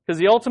 Because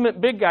the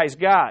ultimate big guy's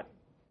God.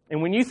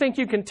 And when you think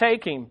you can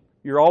take him,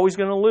 you're always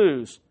going to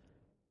lose.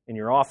 And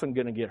you're often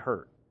going to get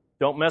hurt.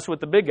 Don't mess with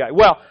the big guy.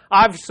 Well,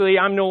 obviously,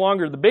 I'm no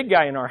longer the big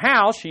guy in our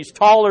house. She's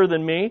taller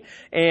than me,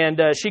 and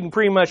she can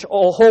pretty much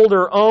hold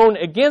her own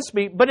against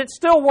me, but it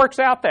still works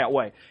out that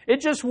way.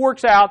 It just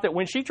works out that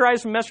when she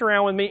tries to mess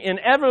around with me,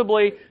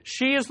 inevitably,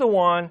 she is the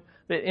one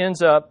that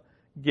ends up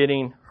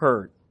getting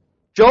hurt.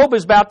 Job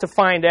is about to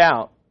find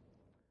out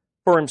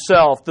for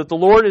himself that the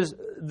Lord is,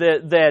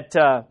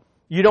 that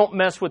you don't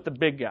mess with the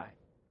big guy.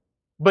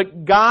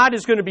 But God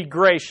is going to be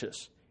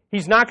gracious.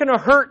 He's not going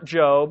to hurt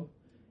Job.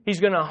 He's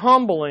going to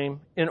humble him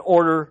in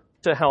order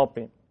to help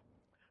him.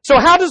 So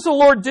how does the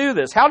Lord do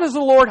this? How does the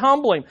Lord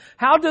humble him?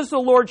 How does the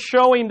Lord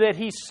show him that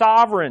He's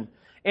sovereign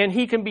and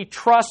He can be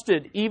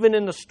trusted even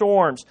in the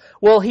storms?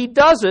 Well, He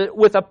does it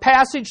with a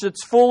passage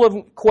that's full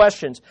of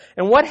questions.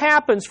 And what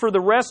happens for the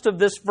rest of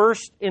this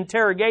verse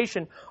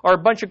interrogation are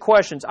a bunch of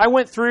questions. I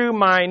went through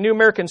my New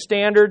American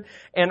Standard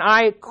and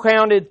I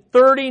counted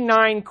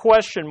 39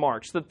 question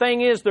marks. The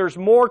thing is, there's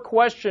more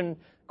questions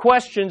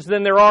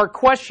than there are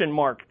question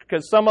marks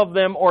because some of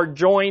them are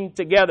joined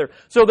together.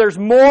 So there's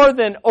more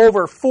than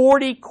over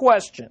 40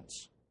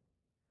 questions.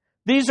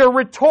 These are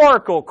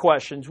rhetorical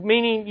questions,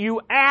 meaning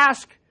you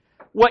ask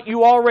what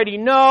you already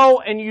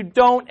know and you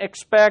don't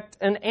expect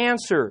an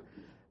answer.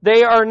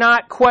 They are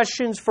not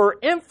questions for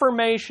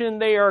information,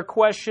 they are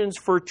questions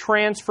for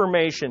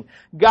transformation.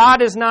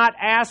 God is not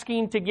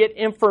asking to get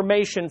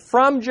information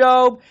from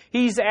Job,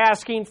 He's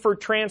asking for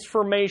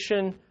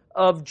transformation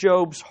of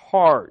Job's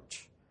heart.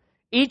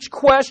 Each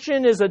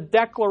question is a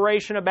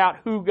declaration about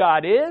who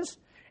God is,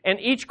 and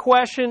each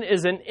question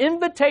is an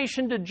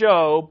invitation to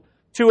Job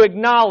to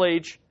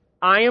acknowledge,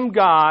 I am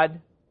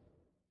God,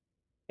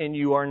 and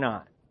you are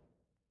not.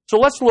 So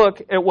let's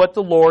look at what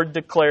the Lord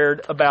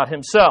declared about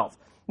Himself.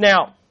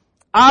 Now,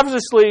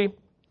 obviously,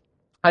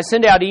 I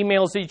send out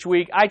emails each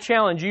week. I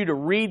challenge you to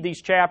read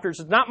these chapters.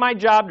 It's not my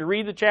job to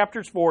read the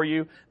chapters for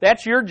you.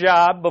 That's your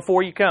job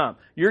before you come.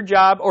 Your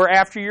job, or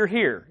after you're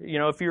here. You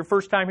know, if you're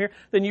first time here,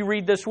 then you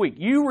read this week.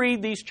 You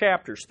read these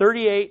chapters,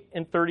 38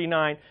 and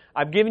 39.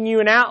 I've given you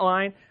an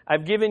outline.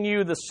 I've given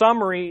you the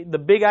summary, the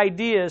big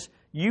ideas.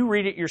 You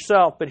read it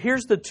yourself. But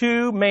here's the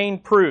two main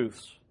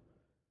proofs.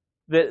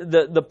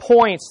 The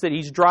points that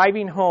he's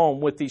driving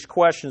home with these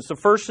questions. The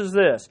first is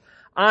this.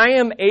 I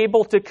am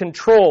able to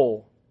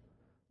control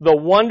the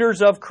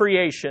wonders of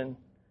creation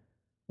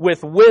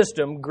with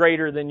wisdom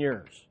greater than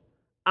yours.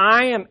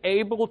 I am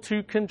able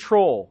to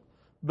control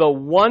the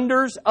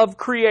wonders of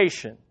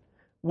creation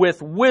with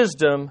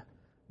wisdom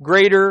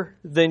greater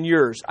than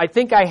yours. I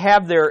think I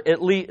have there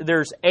at least,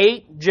 there's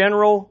 8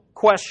 general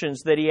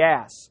questions that he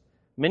asks.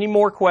 Many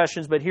more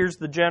questions, but here's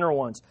the general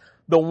ones.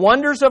 The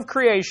wonders of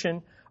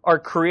creation are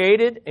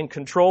created and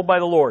controlled by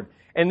the Lord.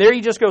 And there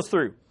he just goes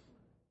through.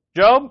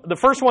 Job, the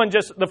first one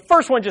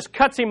just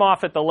cuts him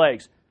off at the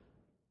legs.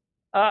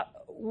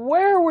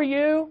 Where were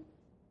you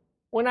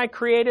when I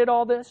created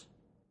all this?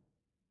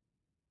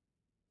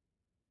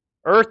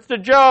 Earth to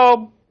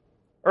Job,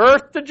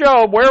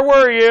 where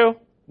were you?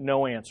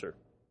 No answer.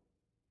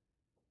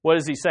 What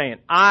is he saying?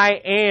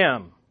 I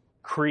am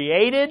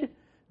created,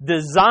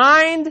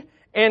 designed,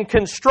 and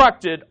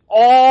constructed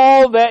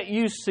all that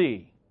you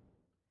see.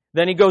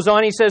 Then he goes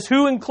on, he says,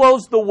 who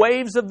enclosed the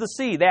waves of the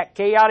sea, that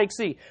chaotic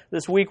sea?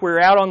 This week we were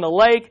out on the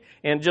lake,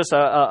 and just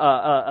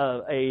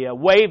a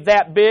wave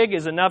that big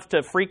is enough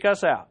to freak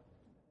us out.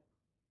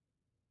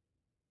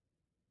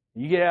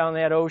 You get out on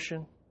that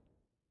ocean,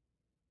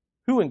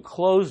 who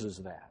encloses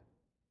that?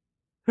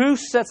 Who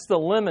sets the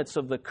limits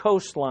of the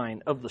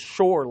coastline, of the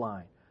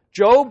shoreline?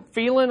 Job,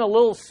 feeling a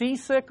little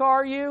seasick,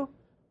 are you?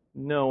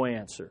 No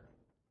answer.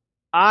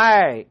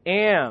 I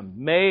am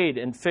made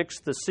and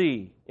fixed the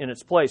sea in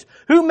its place.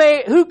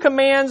 Who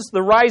commands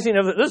the rising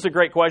of the... This is a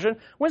great question.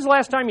 When's the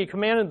last time you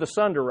commanded the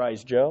sun to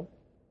rise, Job?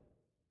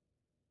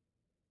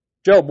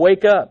 Job,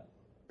 wake up.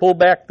 Pull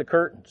back the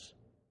curtains.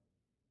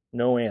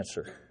 No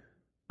answer.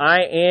 I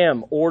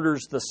am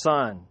orders the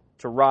sun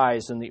to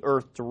rise and the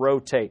earth to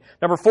rotate.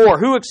 Number 4,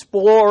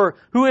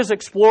 who has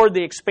explored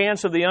the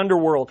expanse of the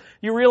underworld?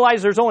 You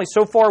realize there's only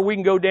so far we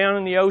can go down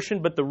in the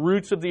ocean, but the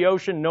roots of the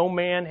ocean no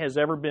man has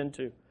ever been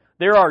to.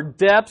 There are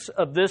depths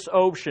of this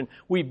ocean.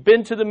 We've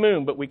been to the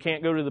moon, but we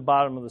can't go to the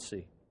bottom of the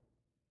sea.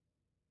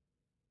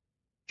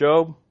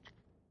 Job,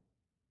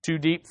 too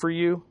deep for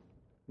you?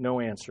 No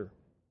answer.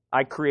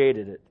 I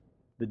created it,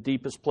 the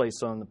deepest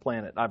place on the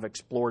planet. I've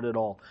explored it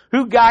all.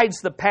 Who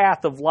guides the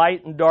path of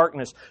light and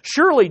darkness?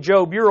 Surely,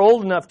 Job, you're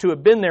old enough to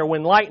have been there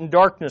when light and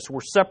darkness were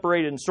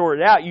separated and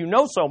sorted out. You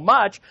know so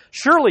much.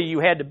 Surely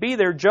you had to be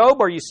there. Job,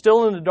 are you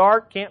still in the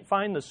dark? Can't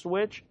find the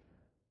switch?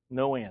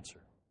 No answer.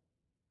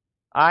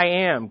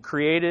 I am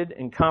created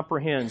and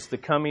comprehends the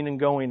coming and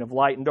going of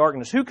light and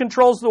darkness. Who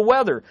controls the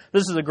weather?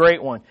 This is a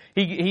great one.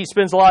 He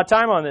spends a lot of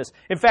time on this.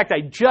 In fact,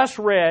 I just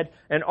read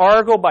an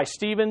article by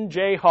Stephen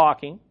J.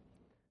 Hawking,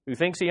 who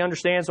thinks he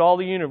understands all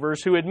the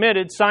universe, who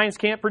admitted science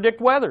can't predict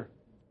weather.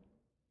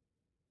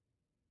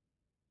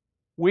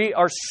 We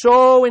are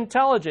so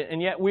intelligent,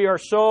 and yet we are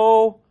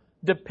so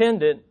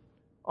dependent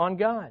on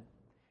God.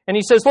 And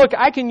he says, look,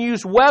 I can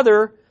use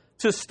weather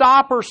to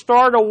stop or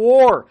start a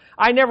war.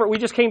 We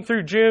just came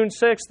through June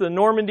 6th, the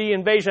Normandy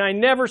invasion. I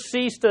never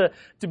cease to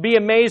be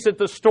amazed at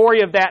the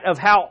story of that, of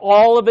how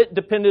all of it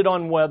depended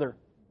on weather.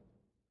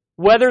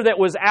 Weather that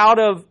was out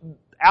of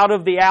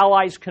the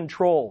Allies'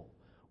 control.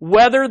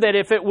 Weather that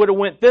if it would have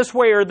went this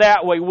way or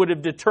that way would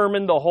have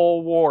determined the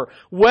whole war.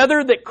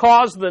 Weather that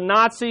caused the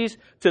Nazis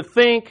to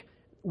think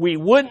we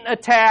wouldn't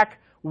attack.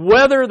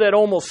 Weather that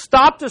almost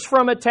stopped us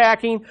from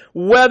attacking,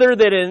 weather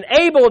that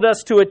enabled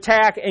us to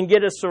attack and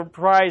get a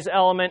surprise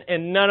element,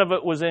 and none of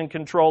it was in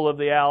control of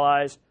the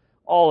Allies.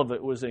 All of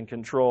it was in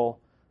control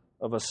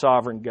of a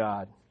sovereign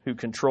God who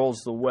controls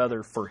the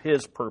weather for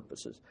His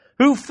purposes.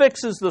 Who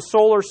fixes the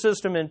solar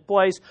system in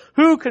place?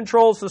 Who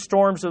controls the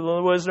storms of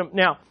the wisdom?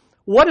 Now,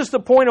 what is the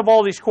point of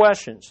all these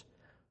questions?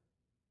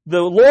 The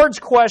Lord's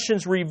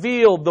questions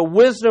reveal the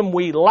wisdom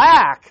we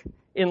lack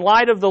in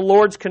light of the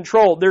Lord's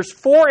control. There's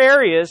 4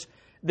 areas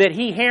that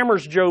he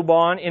hammers Job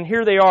on, and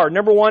here they are.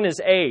 Number 1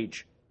 is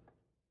age.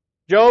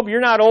 Job,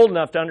 you're not old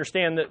enough to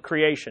understand the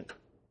creation.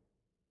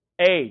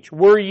 Age.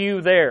 Were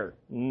you there?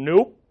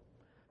 Nope.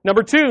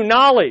 Number 2,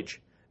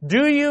 knowledge.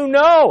 Do you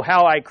know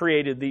how I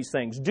created these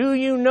things? Do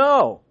you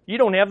know? You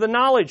don't have the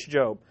knowledge,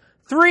 Job.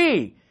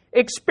 3,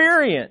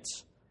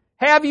 experience.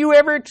 Have you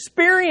ever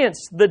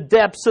experienced the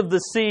depths of the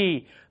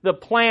sea, the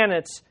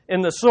planets,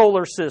 and the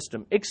solar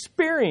system?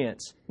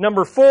 Experience.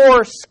 Number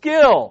 4,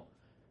 skill.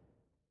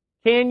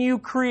 Can you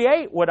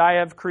create what I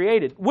have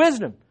created?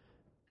 Wisdom.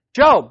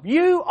 Job,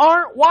 you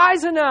aren't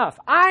wise enough.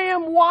 I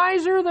am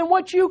wiser than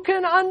what you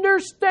can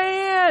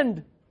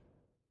understand.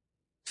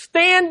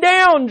 Stand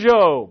down,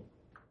 Job.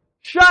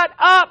 Shut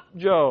up,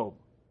 Job.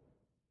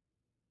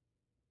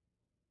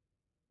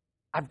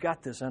 I've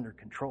got this under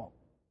control.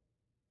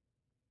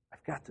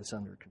 I've got this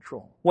under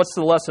control. What's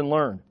the lesson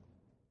learned?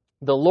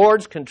 The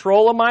Lord's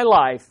control of my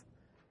life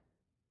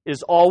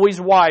is always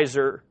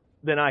wiser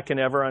than I can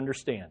ever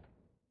understand.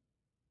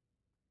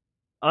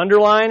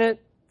 Underline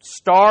it,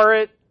 star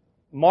it,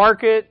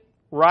 mark it,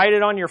 write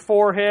it on your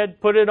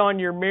forehead, put it on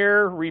your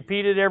mirror,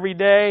 repeat it every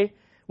day.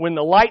 When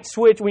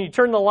you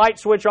turn the light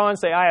switch on,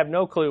 say, I have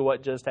no clue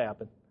what just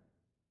happened.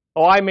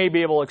 Oh, I may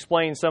be able to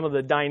explain some of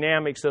the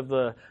dynamics of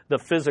the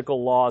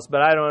physical laws,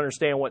 but I don't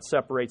understand what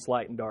separates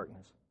light and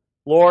darkness.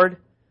 Lord,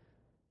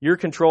 your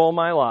control of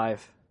my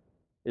life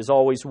is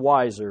always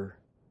wiser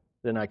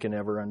than I can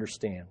ever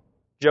understand.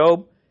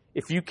 Job,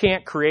 if you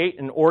can't create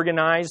and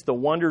organize the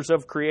wonders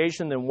of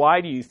creation, then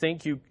why do you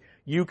think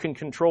you can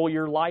control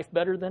your life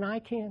better than I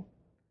can?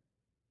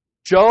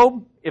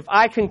 Job, if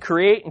I can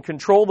create and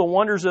control the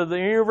wonders of the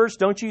universe,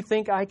 don't you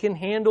think I can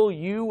handle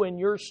you and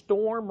your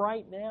storm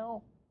right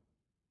now?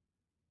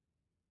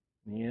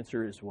 And the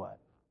answer is what?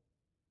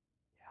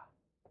 Yeah.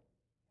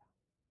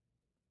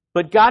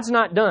 But God's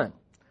not done.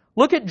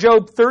 Look at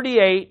Job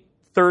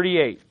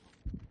 38:38.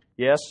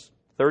 Yes,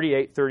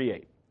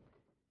 38:38.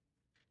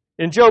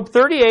 In Job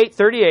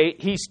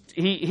 38:38,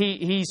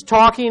 he's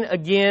talking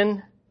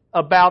again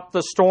about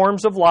the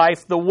storms of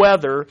life, the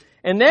weather.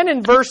 And then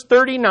in verse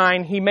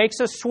 39, he makes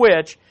a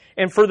switch.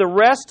 And for the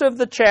rest of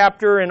the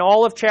chapter and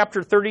all of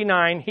chapter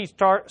 39, he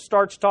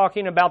starts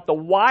talking about the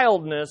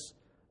wildness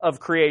of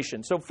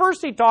creation. So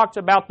first he talks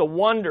about the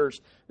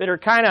wonders that are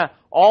kind of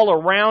all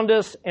around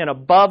us and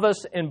above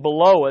us and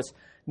below us.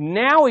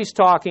 Now he's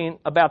talking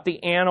about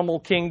the animal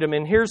kingdom,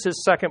 and here's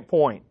his second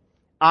point.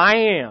 I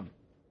am,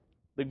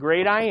 the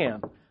great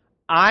I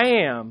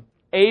am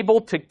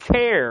able to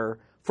care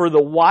for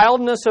the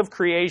wildness of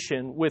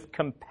creation with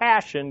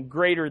compassion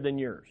greater than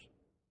yours.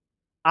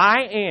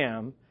 I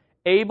am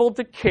able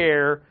to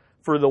care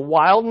for the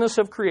wildness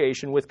of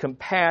creation with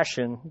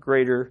compassion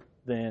greater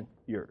than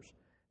yours.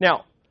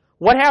 Now,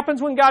 what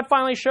happens when God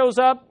finally shows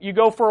up? You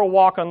go for a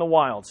walk on the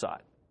wild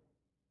side.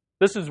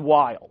 This is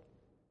wild.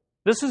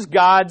 This is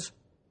God's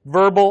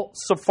verbal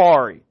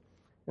safari.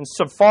 And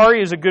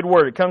safari is a good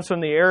word. It comes from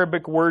the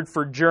Arabic word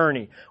for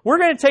journey. We're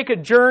going to take a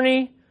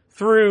journey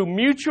through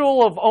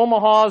Mutual of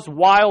Omaha's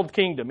Wild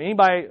Kingdom.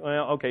 Anybody?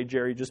 Well, okay,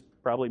 Jerry, just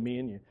probably me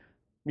and you.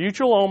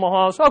 Mutual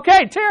Omaha's.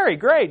 Okay, Terry,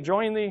 great.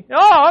 Join the.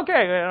 Oh, okay.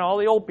 And all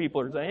the old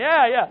people are saying,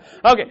 yeah.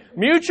 Okay,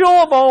 Mutual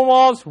of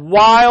Omaha's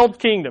Wild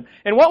Kingdom.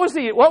 And what was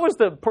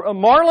the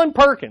Marlon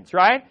Perkins,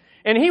 right?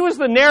 And he was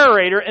the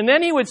narrator, and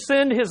then he would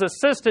send his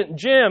assistant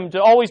Jim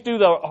to always do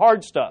the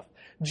hard stuff.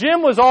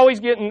 Jim was always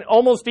getting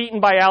almost eaten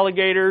by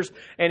alligators,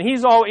 and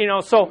he's all,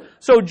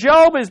 so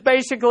Job is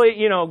basically,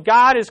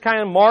 God is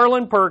kind of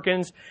Marlon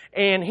Perkins,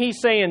 and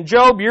he's saying,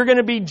 Job, you're going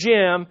to be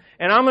Jim,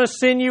 and I'm going to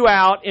send you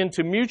out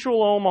into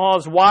Mutual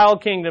Omaha's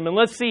Wild Kingdom, and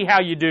let's see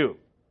how you do.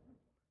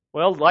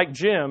 Well, like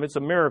Jim, it's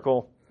a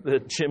miracle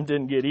that Jim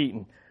didn't get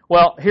eaten.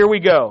 Well, here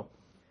we go.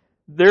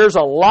 There's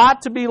a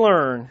lot to be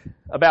learned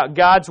about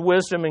God's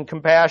wisdom and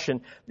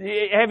compassion.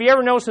 Have you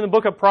ever noticed in the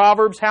book of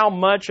Proverbs how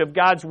much of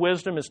God's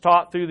wisdom is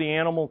taught through the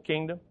animal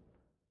kingdom?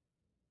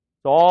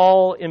 It's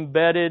all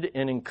embedded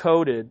and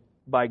encoded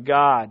by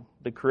God,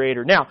 the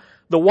Creator. Now,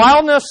 the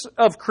wildness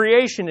of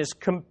creation is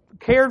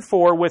cared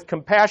for with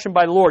compassion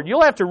by the Lord.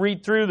 You'll have to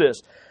read through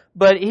this.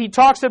 But he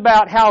talks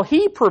about how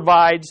he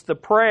provides the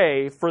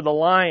prey for the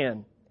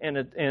lion and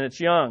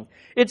its young.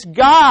 It's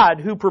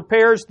God who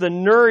prepares the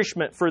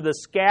nourishment for the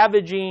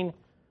scavenging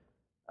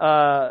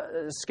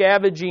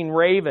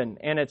raven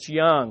and its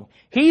young.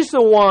 He's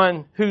the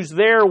one who's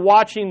there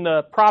watching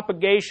the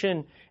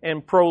propagation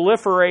and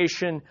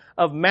proliferation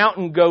of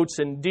mountain goats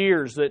and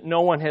deers that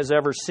no one has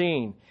ever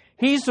seen.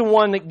 He's the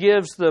one that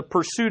gives the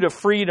pursuit of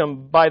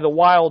freedom by the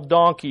wild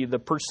donkey, the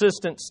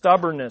persistent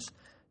stubbornness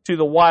to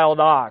the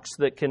wild ox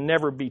that can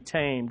never be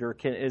tamed or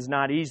is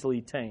not easily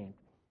tamed.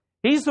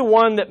 He's the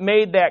one that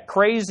made that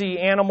crazy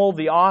animal,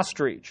 the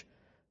ostrich,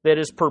 that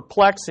is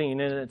perplexing in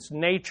its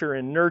nature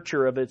and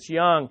nurture of its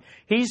young.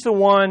 He's the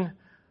one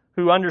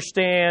who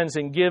understands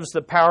and gives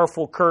the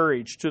powerful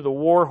courage to the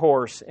war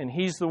horse, and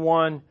he's the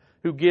one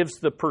who gives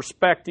the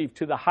perspective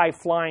to the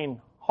high-flying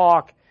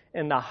hawk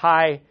and the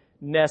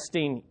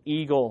high-nesting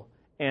eagle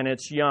and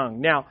its young.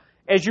 Now,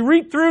 as you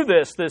read through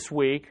this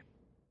week,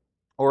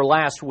 or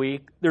last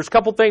week, there's a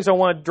couple things I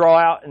want to draw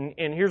out,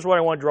 and here's what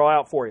I want to draw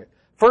out for you.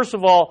 First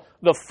of all,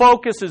 the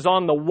focus is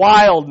on the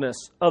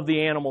wildness of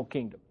the animal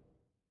kingdom.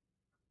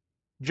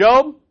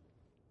 Job,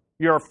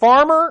 you're a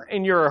farmer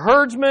and you're a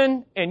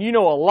herdsman and you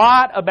know a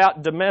lot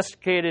about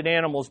domesticated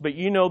animals, but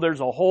you know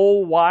there's a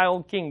whole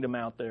wild kingdom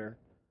out there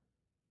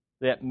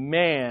that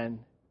man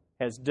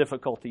has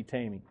difficulty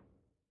taming.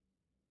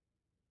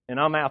 And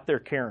I'm out there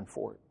caring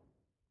for it.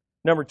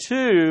 Number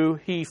two,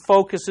 he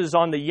focuses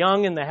on the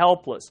young and the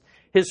helpless.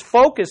 His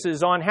focus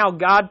is on how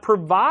God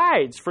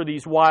provides for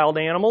these wild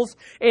animals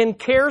and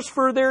cares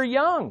for their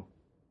young.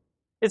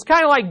 It's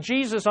kind of like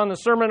Jesus on the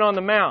Sermon on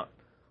the Mount.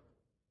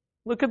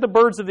 Look at the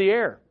birds of the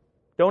air.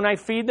 Don't I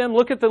feed them?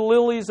 Look at the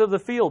lilies of the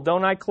field.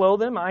 Don't I clothe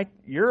them?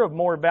 You're of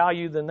more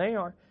value than they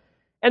are.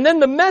 And then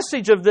the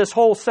message of this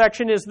whole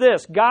section is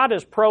this: God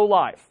is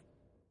pro-life.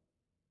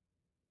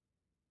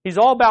 He's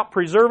all about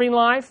preserving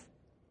life.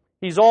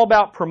 He's all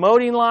about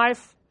promoting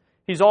life.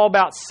 He's all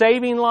about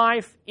saving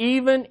life,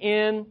 even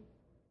in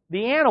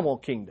the animal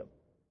kingdom.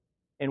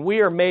 And we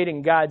are made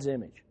in God's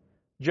image.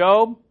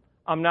 Job,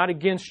 I'm not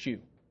against you.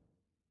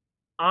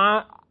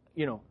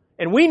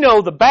 And we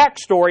know the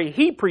backstory.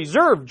 He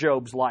preserved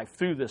Job's life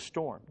through this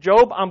storm.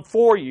 Job, I'm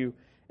for you,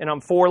 and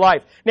I'm for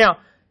life. Now,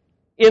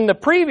 in the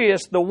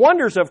previous, the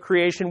wonders of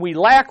creation, we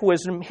lack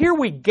wisdom. Here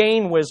we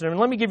gain wisdom. And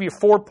let me give you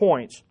 4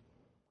 points.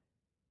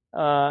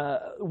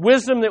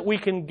 Wisdom that we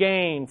can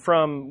gain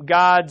from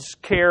God's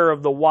care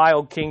of the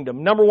wild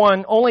kingdom. Number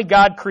 1, only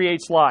God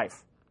creates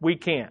life. We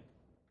can't.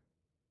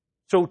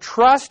 So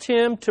trust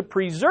Him to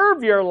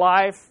preserve your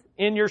life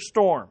in your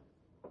storm.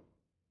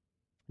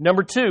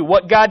 Number 2,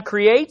 what God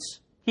creates,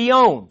 He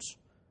owns.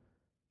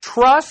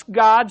 Trust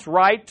God's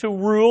right to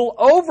rule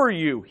over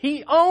you.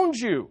 He owns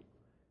you.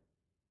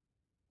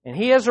 And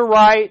He has a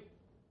right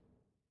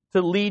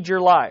to lead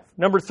your life.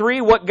 Number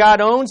 3, what God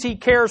owns, He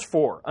cares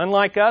for.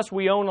 Unlike us,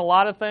 we own a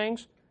lot of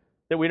things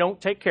that we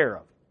don't take care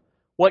of.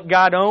 What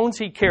God owns,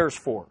 He cares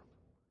for.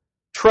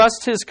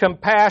 Trust His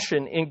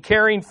compassion in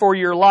caring for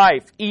your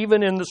life,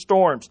 even in the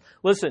storms.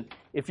 Listen,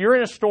 if you're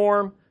in a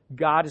storm,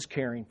 God is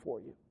caring for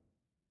you.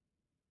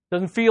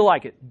 Doesn't feel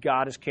like it,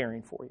 God is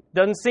caring for you.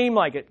 Doesn't seem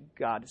like it,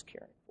 God is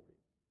caring for you.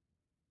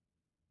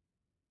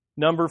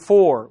 Number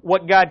 4,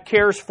 what God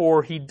cares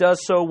for, He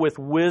does so with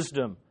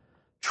wisdom.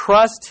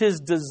 Trust His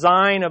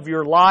design of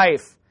your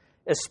life,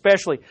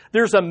 especially.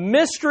 There's a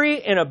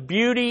mystery and a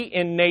beauty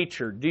in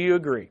nature. Do you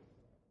agree?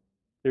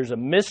 There's a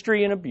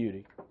mystery and a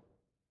beauty,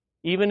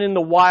 even in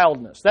the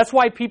wildness. That's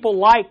why people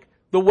like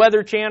the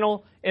Weather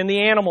Channel and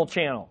the Animal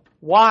Channel.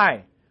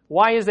 Why?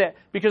 Why is that?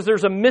 Because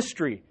there's a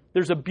mystery,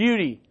 there's a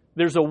beauty,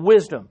 there's a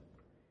wisdom.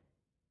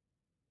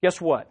 Guess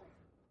what?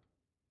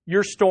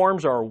 Your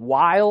storms are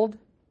wild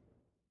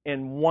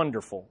and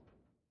wonderful,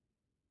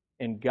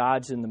 and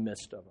God's in the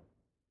midst of them.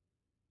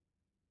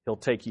 He'll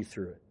take you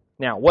through it.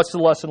 Now, what's the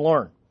lesson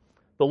learned?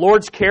 The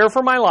Lord's care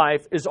for my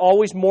life is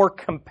always more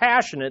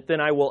compassionate than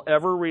I will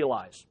ever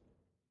realize.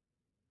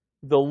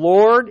 The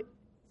Lord's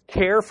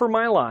care for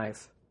my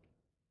life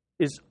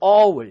is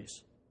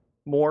always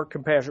more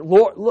compassionate.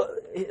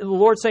 The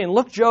Lord's saying,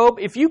 look, Job,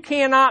 if you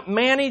cannot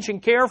manage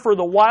and care for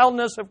the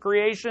wildness of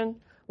creation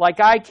like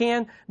I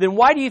can, then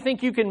why do you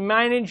think you can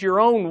manage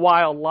your own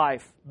wild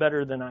life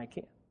better than I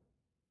can?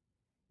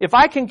 If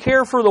I can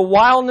care for the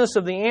wildness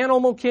of the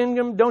animal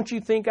kingdom, don't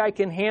you think I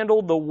can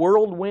handle the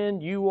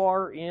whirlwind you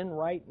are in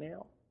right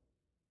now?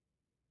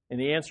 And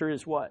the answer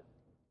is what?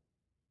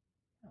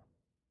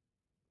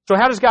 So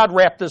how does God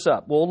wrap this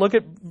up? Well, look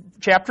at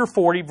chapter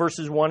 40,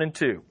 verses 1 and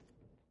 2.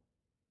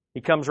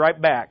 He comes right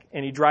back,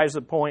 and He drives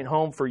the point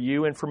home for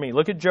you and for me.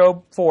 Look at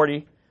Job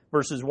 40,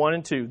 verses 1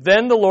 and 2.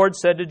 Then the Lord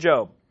said to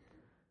Job,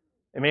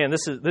 and man,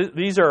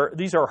 these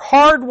are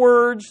hard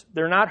words.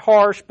 They're not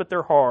harsh, but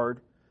they're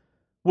hard.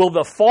 Will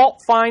the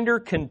fault finder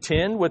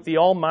contend with the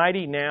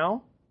Almighty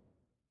now?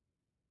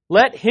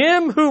 Let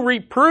him who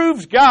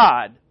reproves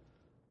God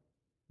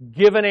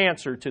give an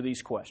answer to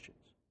these questions.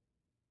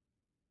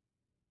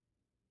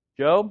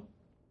 Job,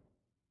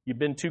 you've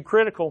been too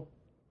critical.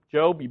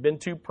 Job, you've been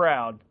too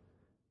proud.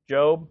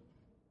 Job,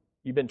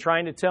 you've been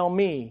trying to tell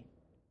me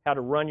how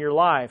to run your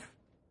life,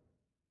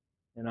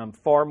 and I'm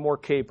far more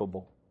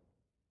capable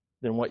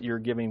than what you're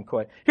giving.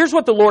 Here's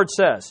what the Lord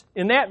says.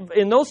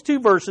 In those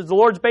two verses, the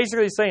Lord's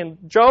basically saying,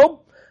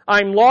 Job,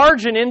 I'm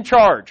large and in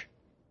charge.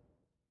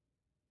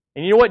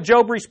 And you know what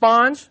Job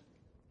responds?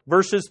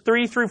 Verses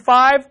 3 through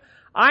 5,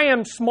 I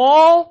am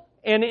small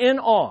and in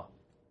awe.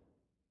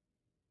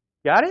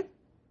 Got it?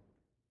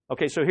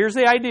 Okay, so here's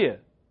the idea.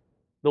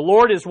 The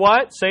Lord is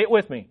what? Say it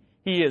with me.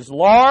 He is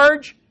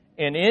large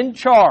and in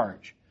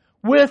charge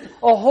with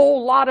a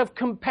whole lot of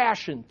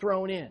compassion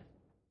thrown in.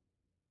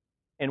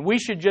 And we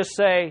should just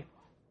say,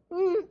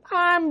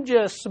 I'm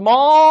just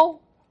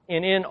small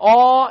and in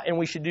awe, and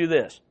we should do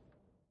this.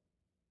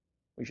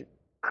 We should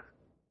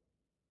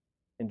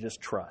and just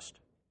trust.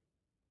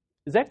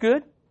 Is that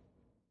good?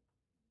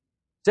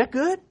 Is that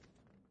good?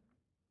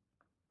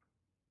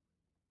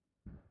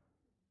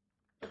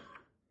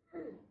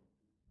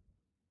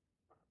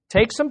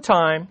 Take some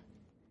time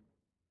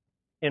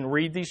and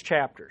read these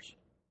chapters.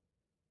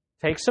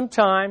 Take some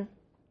time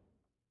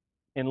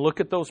and look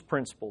at those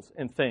principles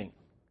and think,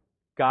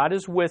 God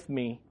is with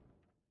me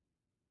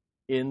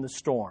in the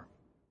storm.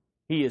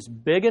 He is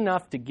big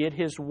enough to get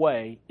His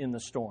way in the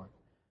storm.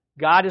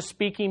 God is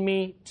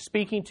speaking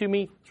to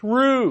me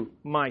through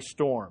my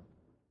storm.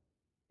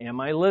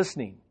 Am I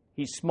listening?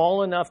 He's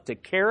small enough to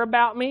care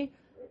about me.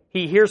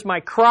 He hears my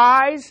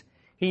cries.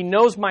 He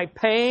knows my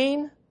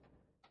pain.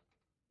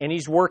 And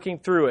He's working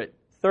through it.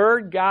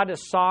 Third, God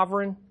is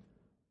sovereign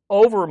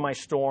over my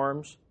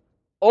storms,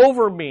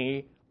 over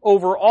me,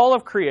 over all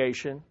of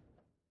creation.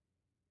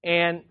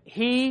 And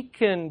He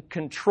can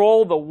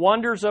control the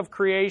wonders of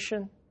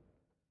creation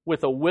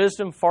with a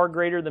wisdom far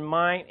greater than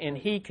mine, and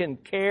He can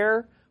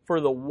care for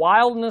the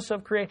wildness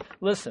of creation.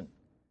 Listen,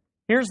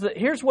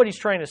 here's what He's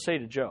trying to say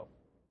to Job.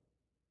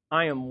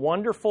 I am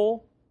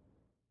wonderful,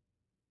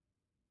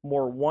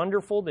 more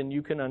wonderful than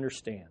you can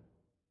understand.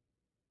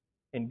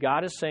 And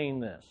God is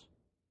saying this,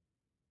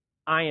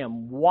 I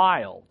am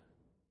wild,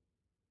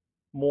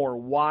 more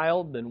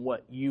wild than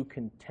what you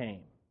can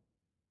tame.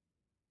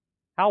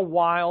 How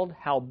wild,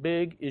 how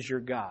big is your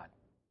God?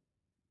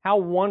 How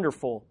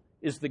wonderful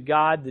is the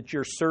God that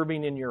you're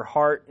serving in your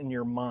heart and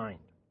your mind?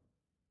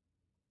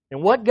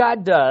 And what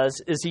God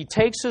does is He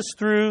takes us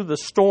through the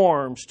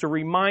storms to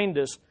remind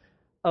us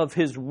of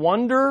His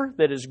wonder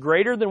that is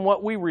greater than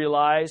what we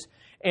realize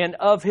and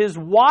of His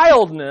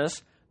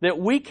wildness that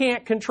we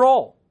can't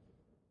control.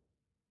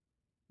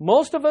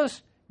 Most of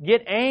us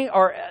get angry,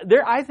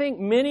 I think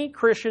many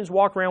Christians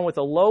walk around with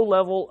a low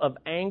level of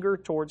anger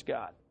towards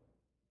God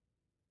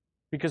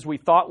because we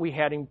thought we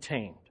had Him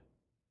tamed.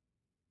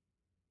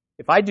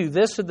 If I do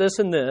this and this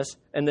and this,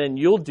 and then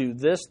you'll do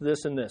this,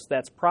 this, and this.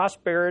 That's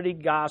prosperity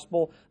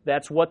gospel.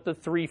 That's what the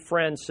three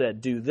friends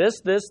said. Do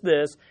this, this,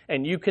 this,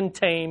 and you can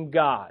tame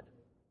God.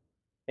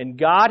 And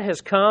God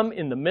has come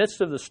in the midst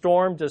of the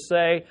storm to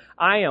say,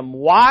 I am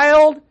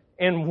wild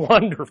and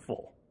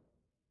wonderful.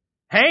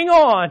 Hang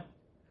on.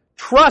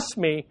 Trust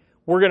me.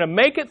 We're going to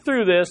make it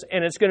through this,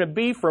 and it's going to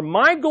be for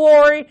my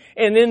glory.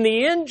 And in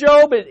the end,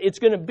 Job, it's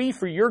going to be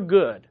for your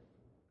good.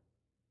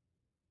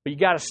 But you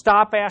got to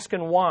stop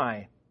asking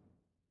why.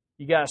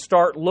 You got to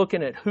start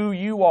looking at who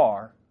you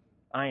are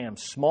I am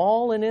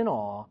small and in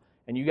awe,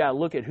 and you got to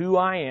look at who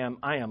I am.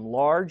 I am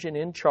large and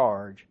in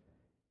charge,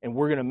 and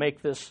we're going to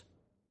make this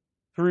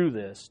through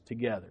this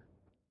together.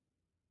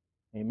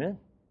 Amen.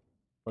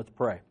 Let's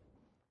pray.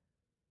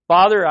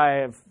 Father,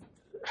 I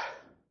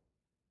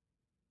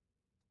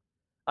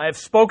have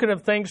spoken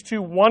of things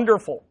too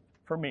wonderful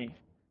for me,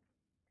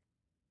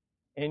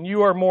 and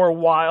you are more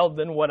wild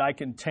than what I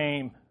can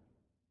tame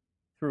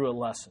through a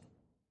lesson.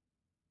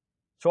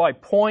 So I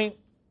point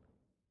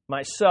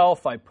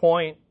myself, I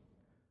point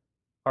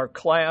our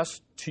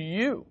class to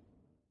you,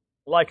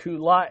 like who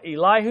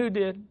Elihu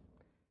did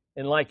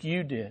and like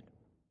you did.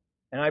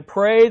 And I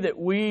pray that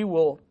we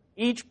will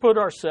each put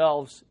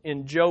ourselves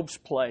in Job's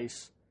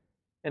place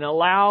and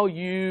allow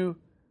you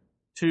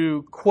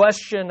to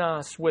question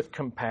us with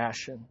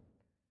compassion,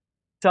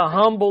 to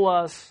humble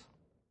us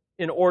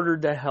in order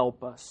to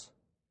help us,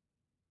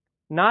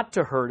 not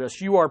to hurt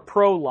us. You are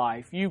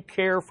pro-life. You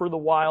care for the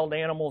wild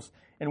animals,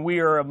 and we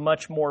are of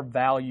much more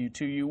value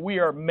to you. We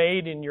are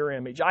made in your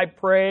image. I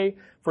pray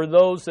for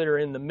those that are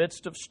in the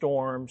midst of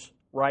storms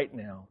right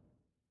now,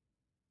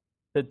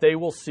 that they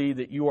will see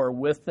that you are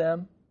with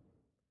them,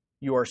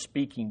 you are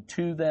speaking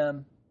to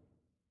them,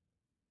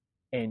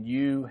 and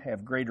you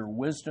have greater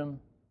wisdom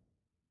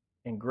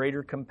and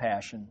greater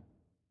compassion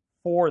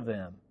for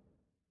them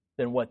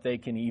than what they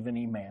can even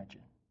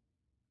imagine.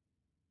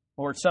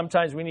 Lord,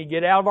 sometimes we need to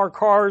get out of our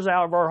cars,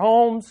 out of our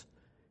homes,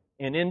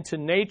 and into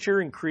nature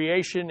and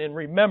creation, and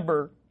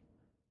remember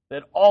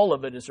that all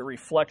of it is a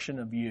reflection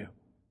of you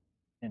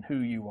and who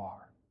you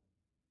are.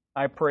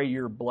 I pray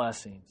your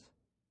blessings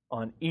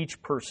on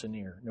each person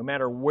here, no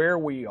matter where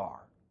we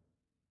are.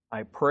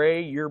 I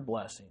pray your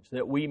blessings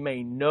that we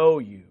may know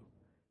you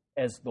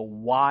as the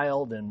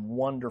wild and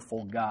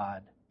wonderful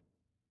God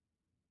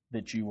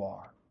that you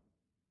are.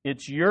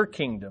 It's your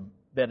kingdom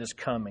that is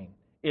coming.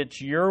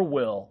 It's your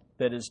will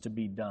that is to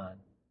be done.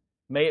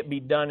 May it be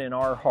done in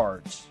our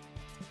hearts,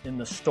 in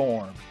the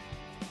storm,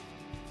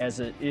 as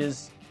it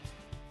is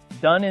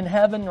done in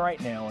heaven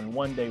right now, and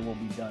one day will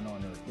be done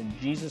on earth. In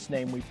Jesus'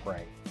 name we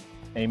pray.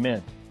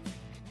 Amen.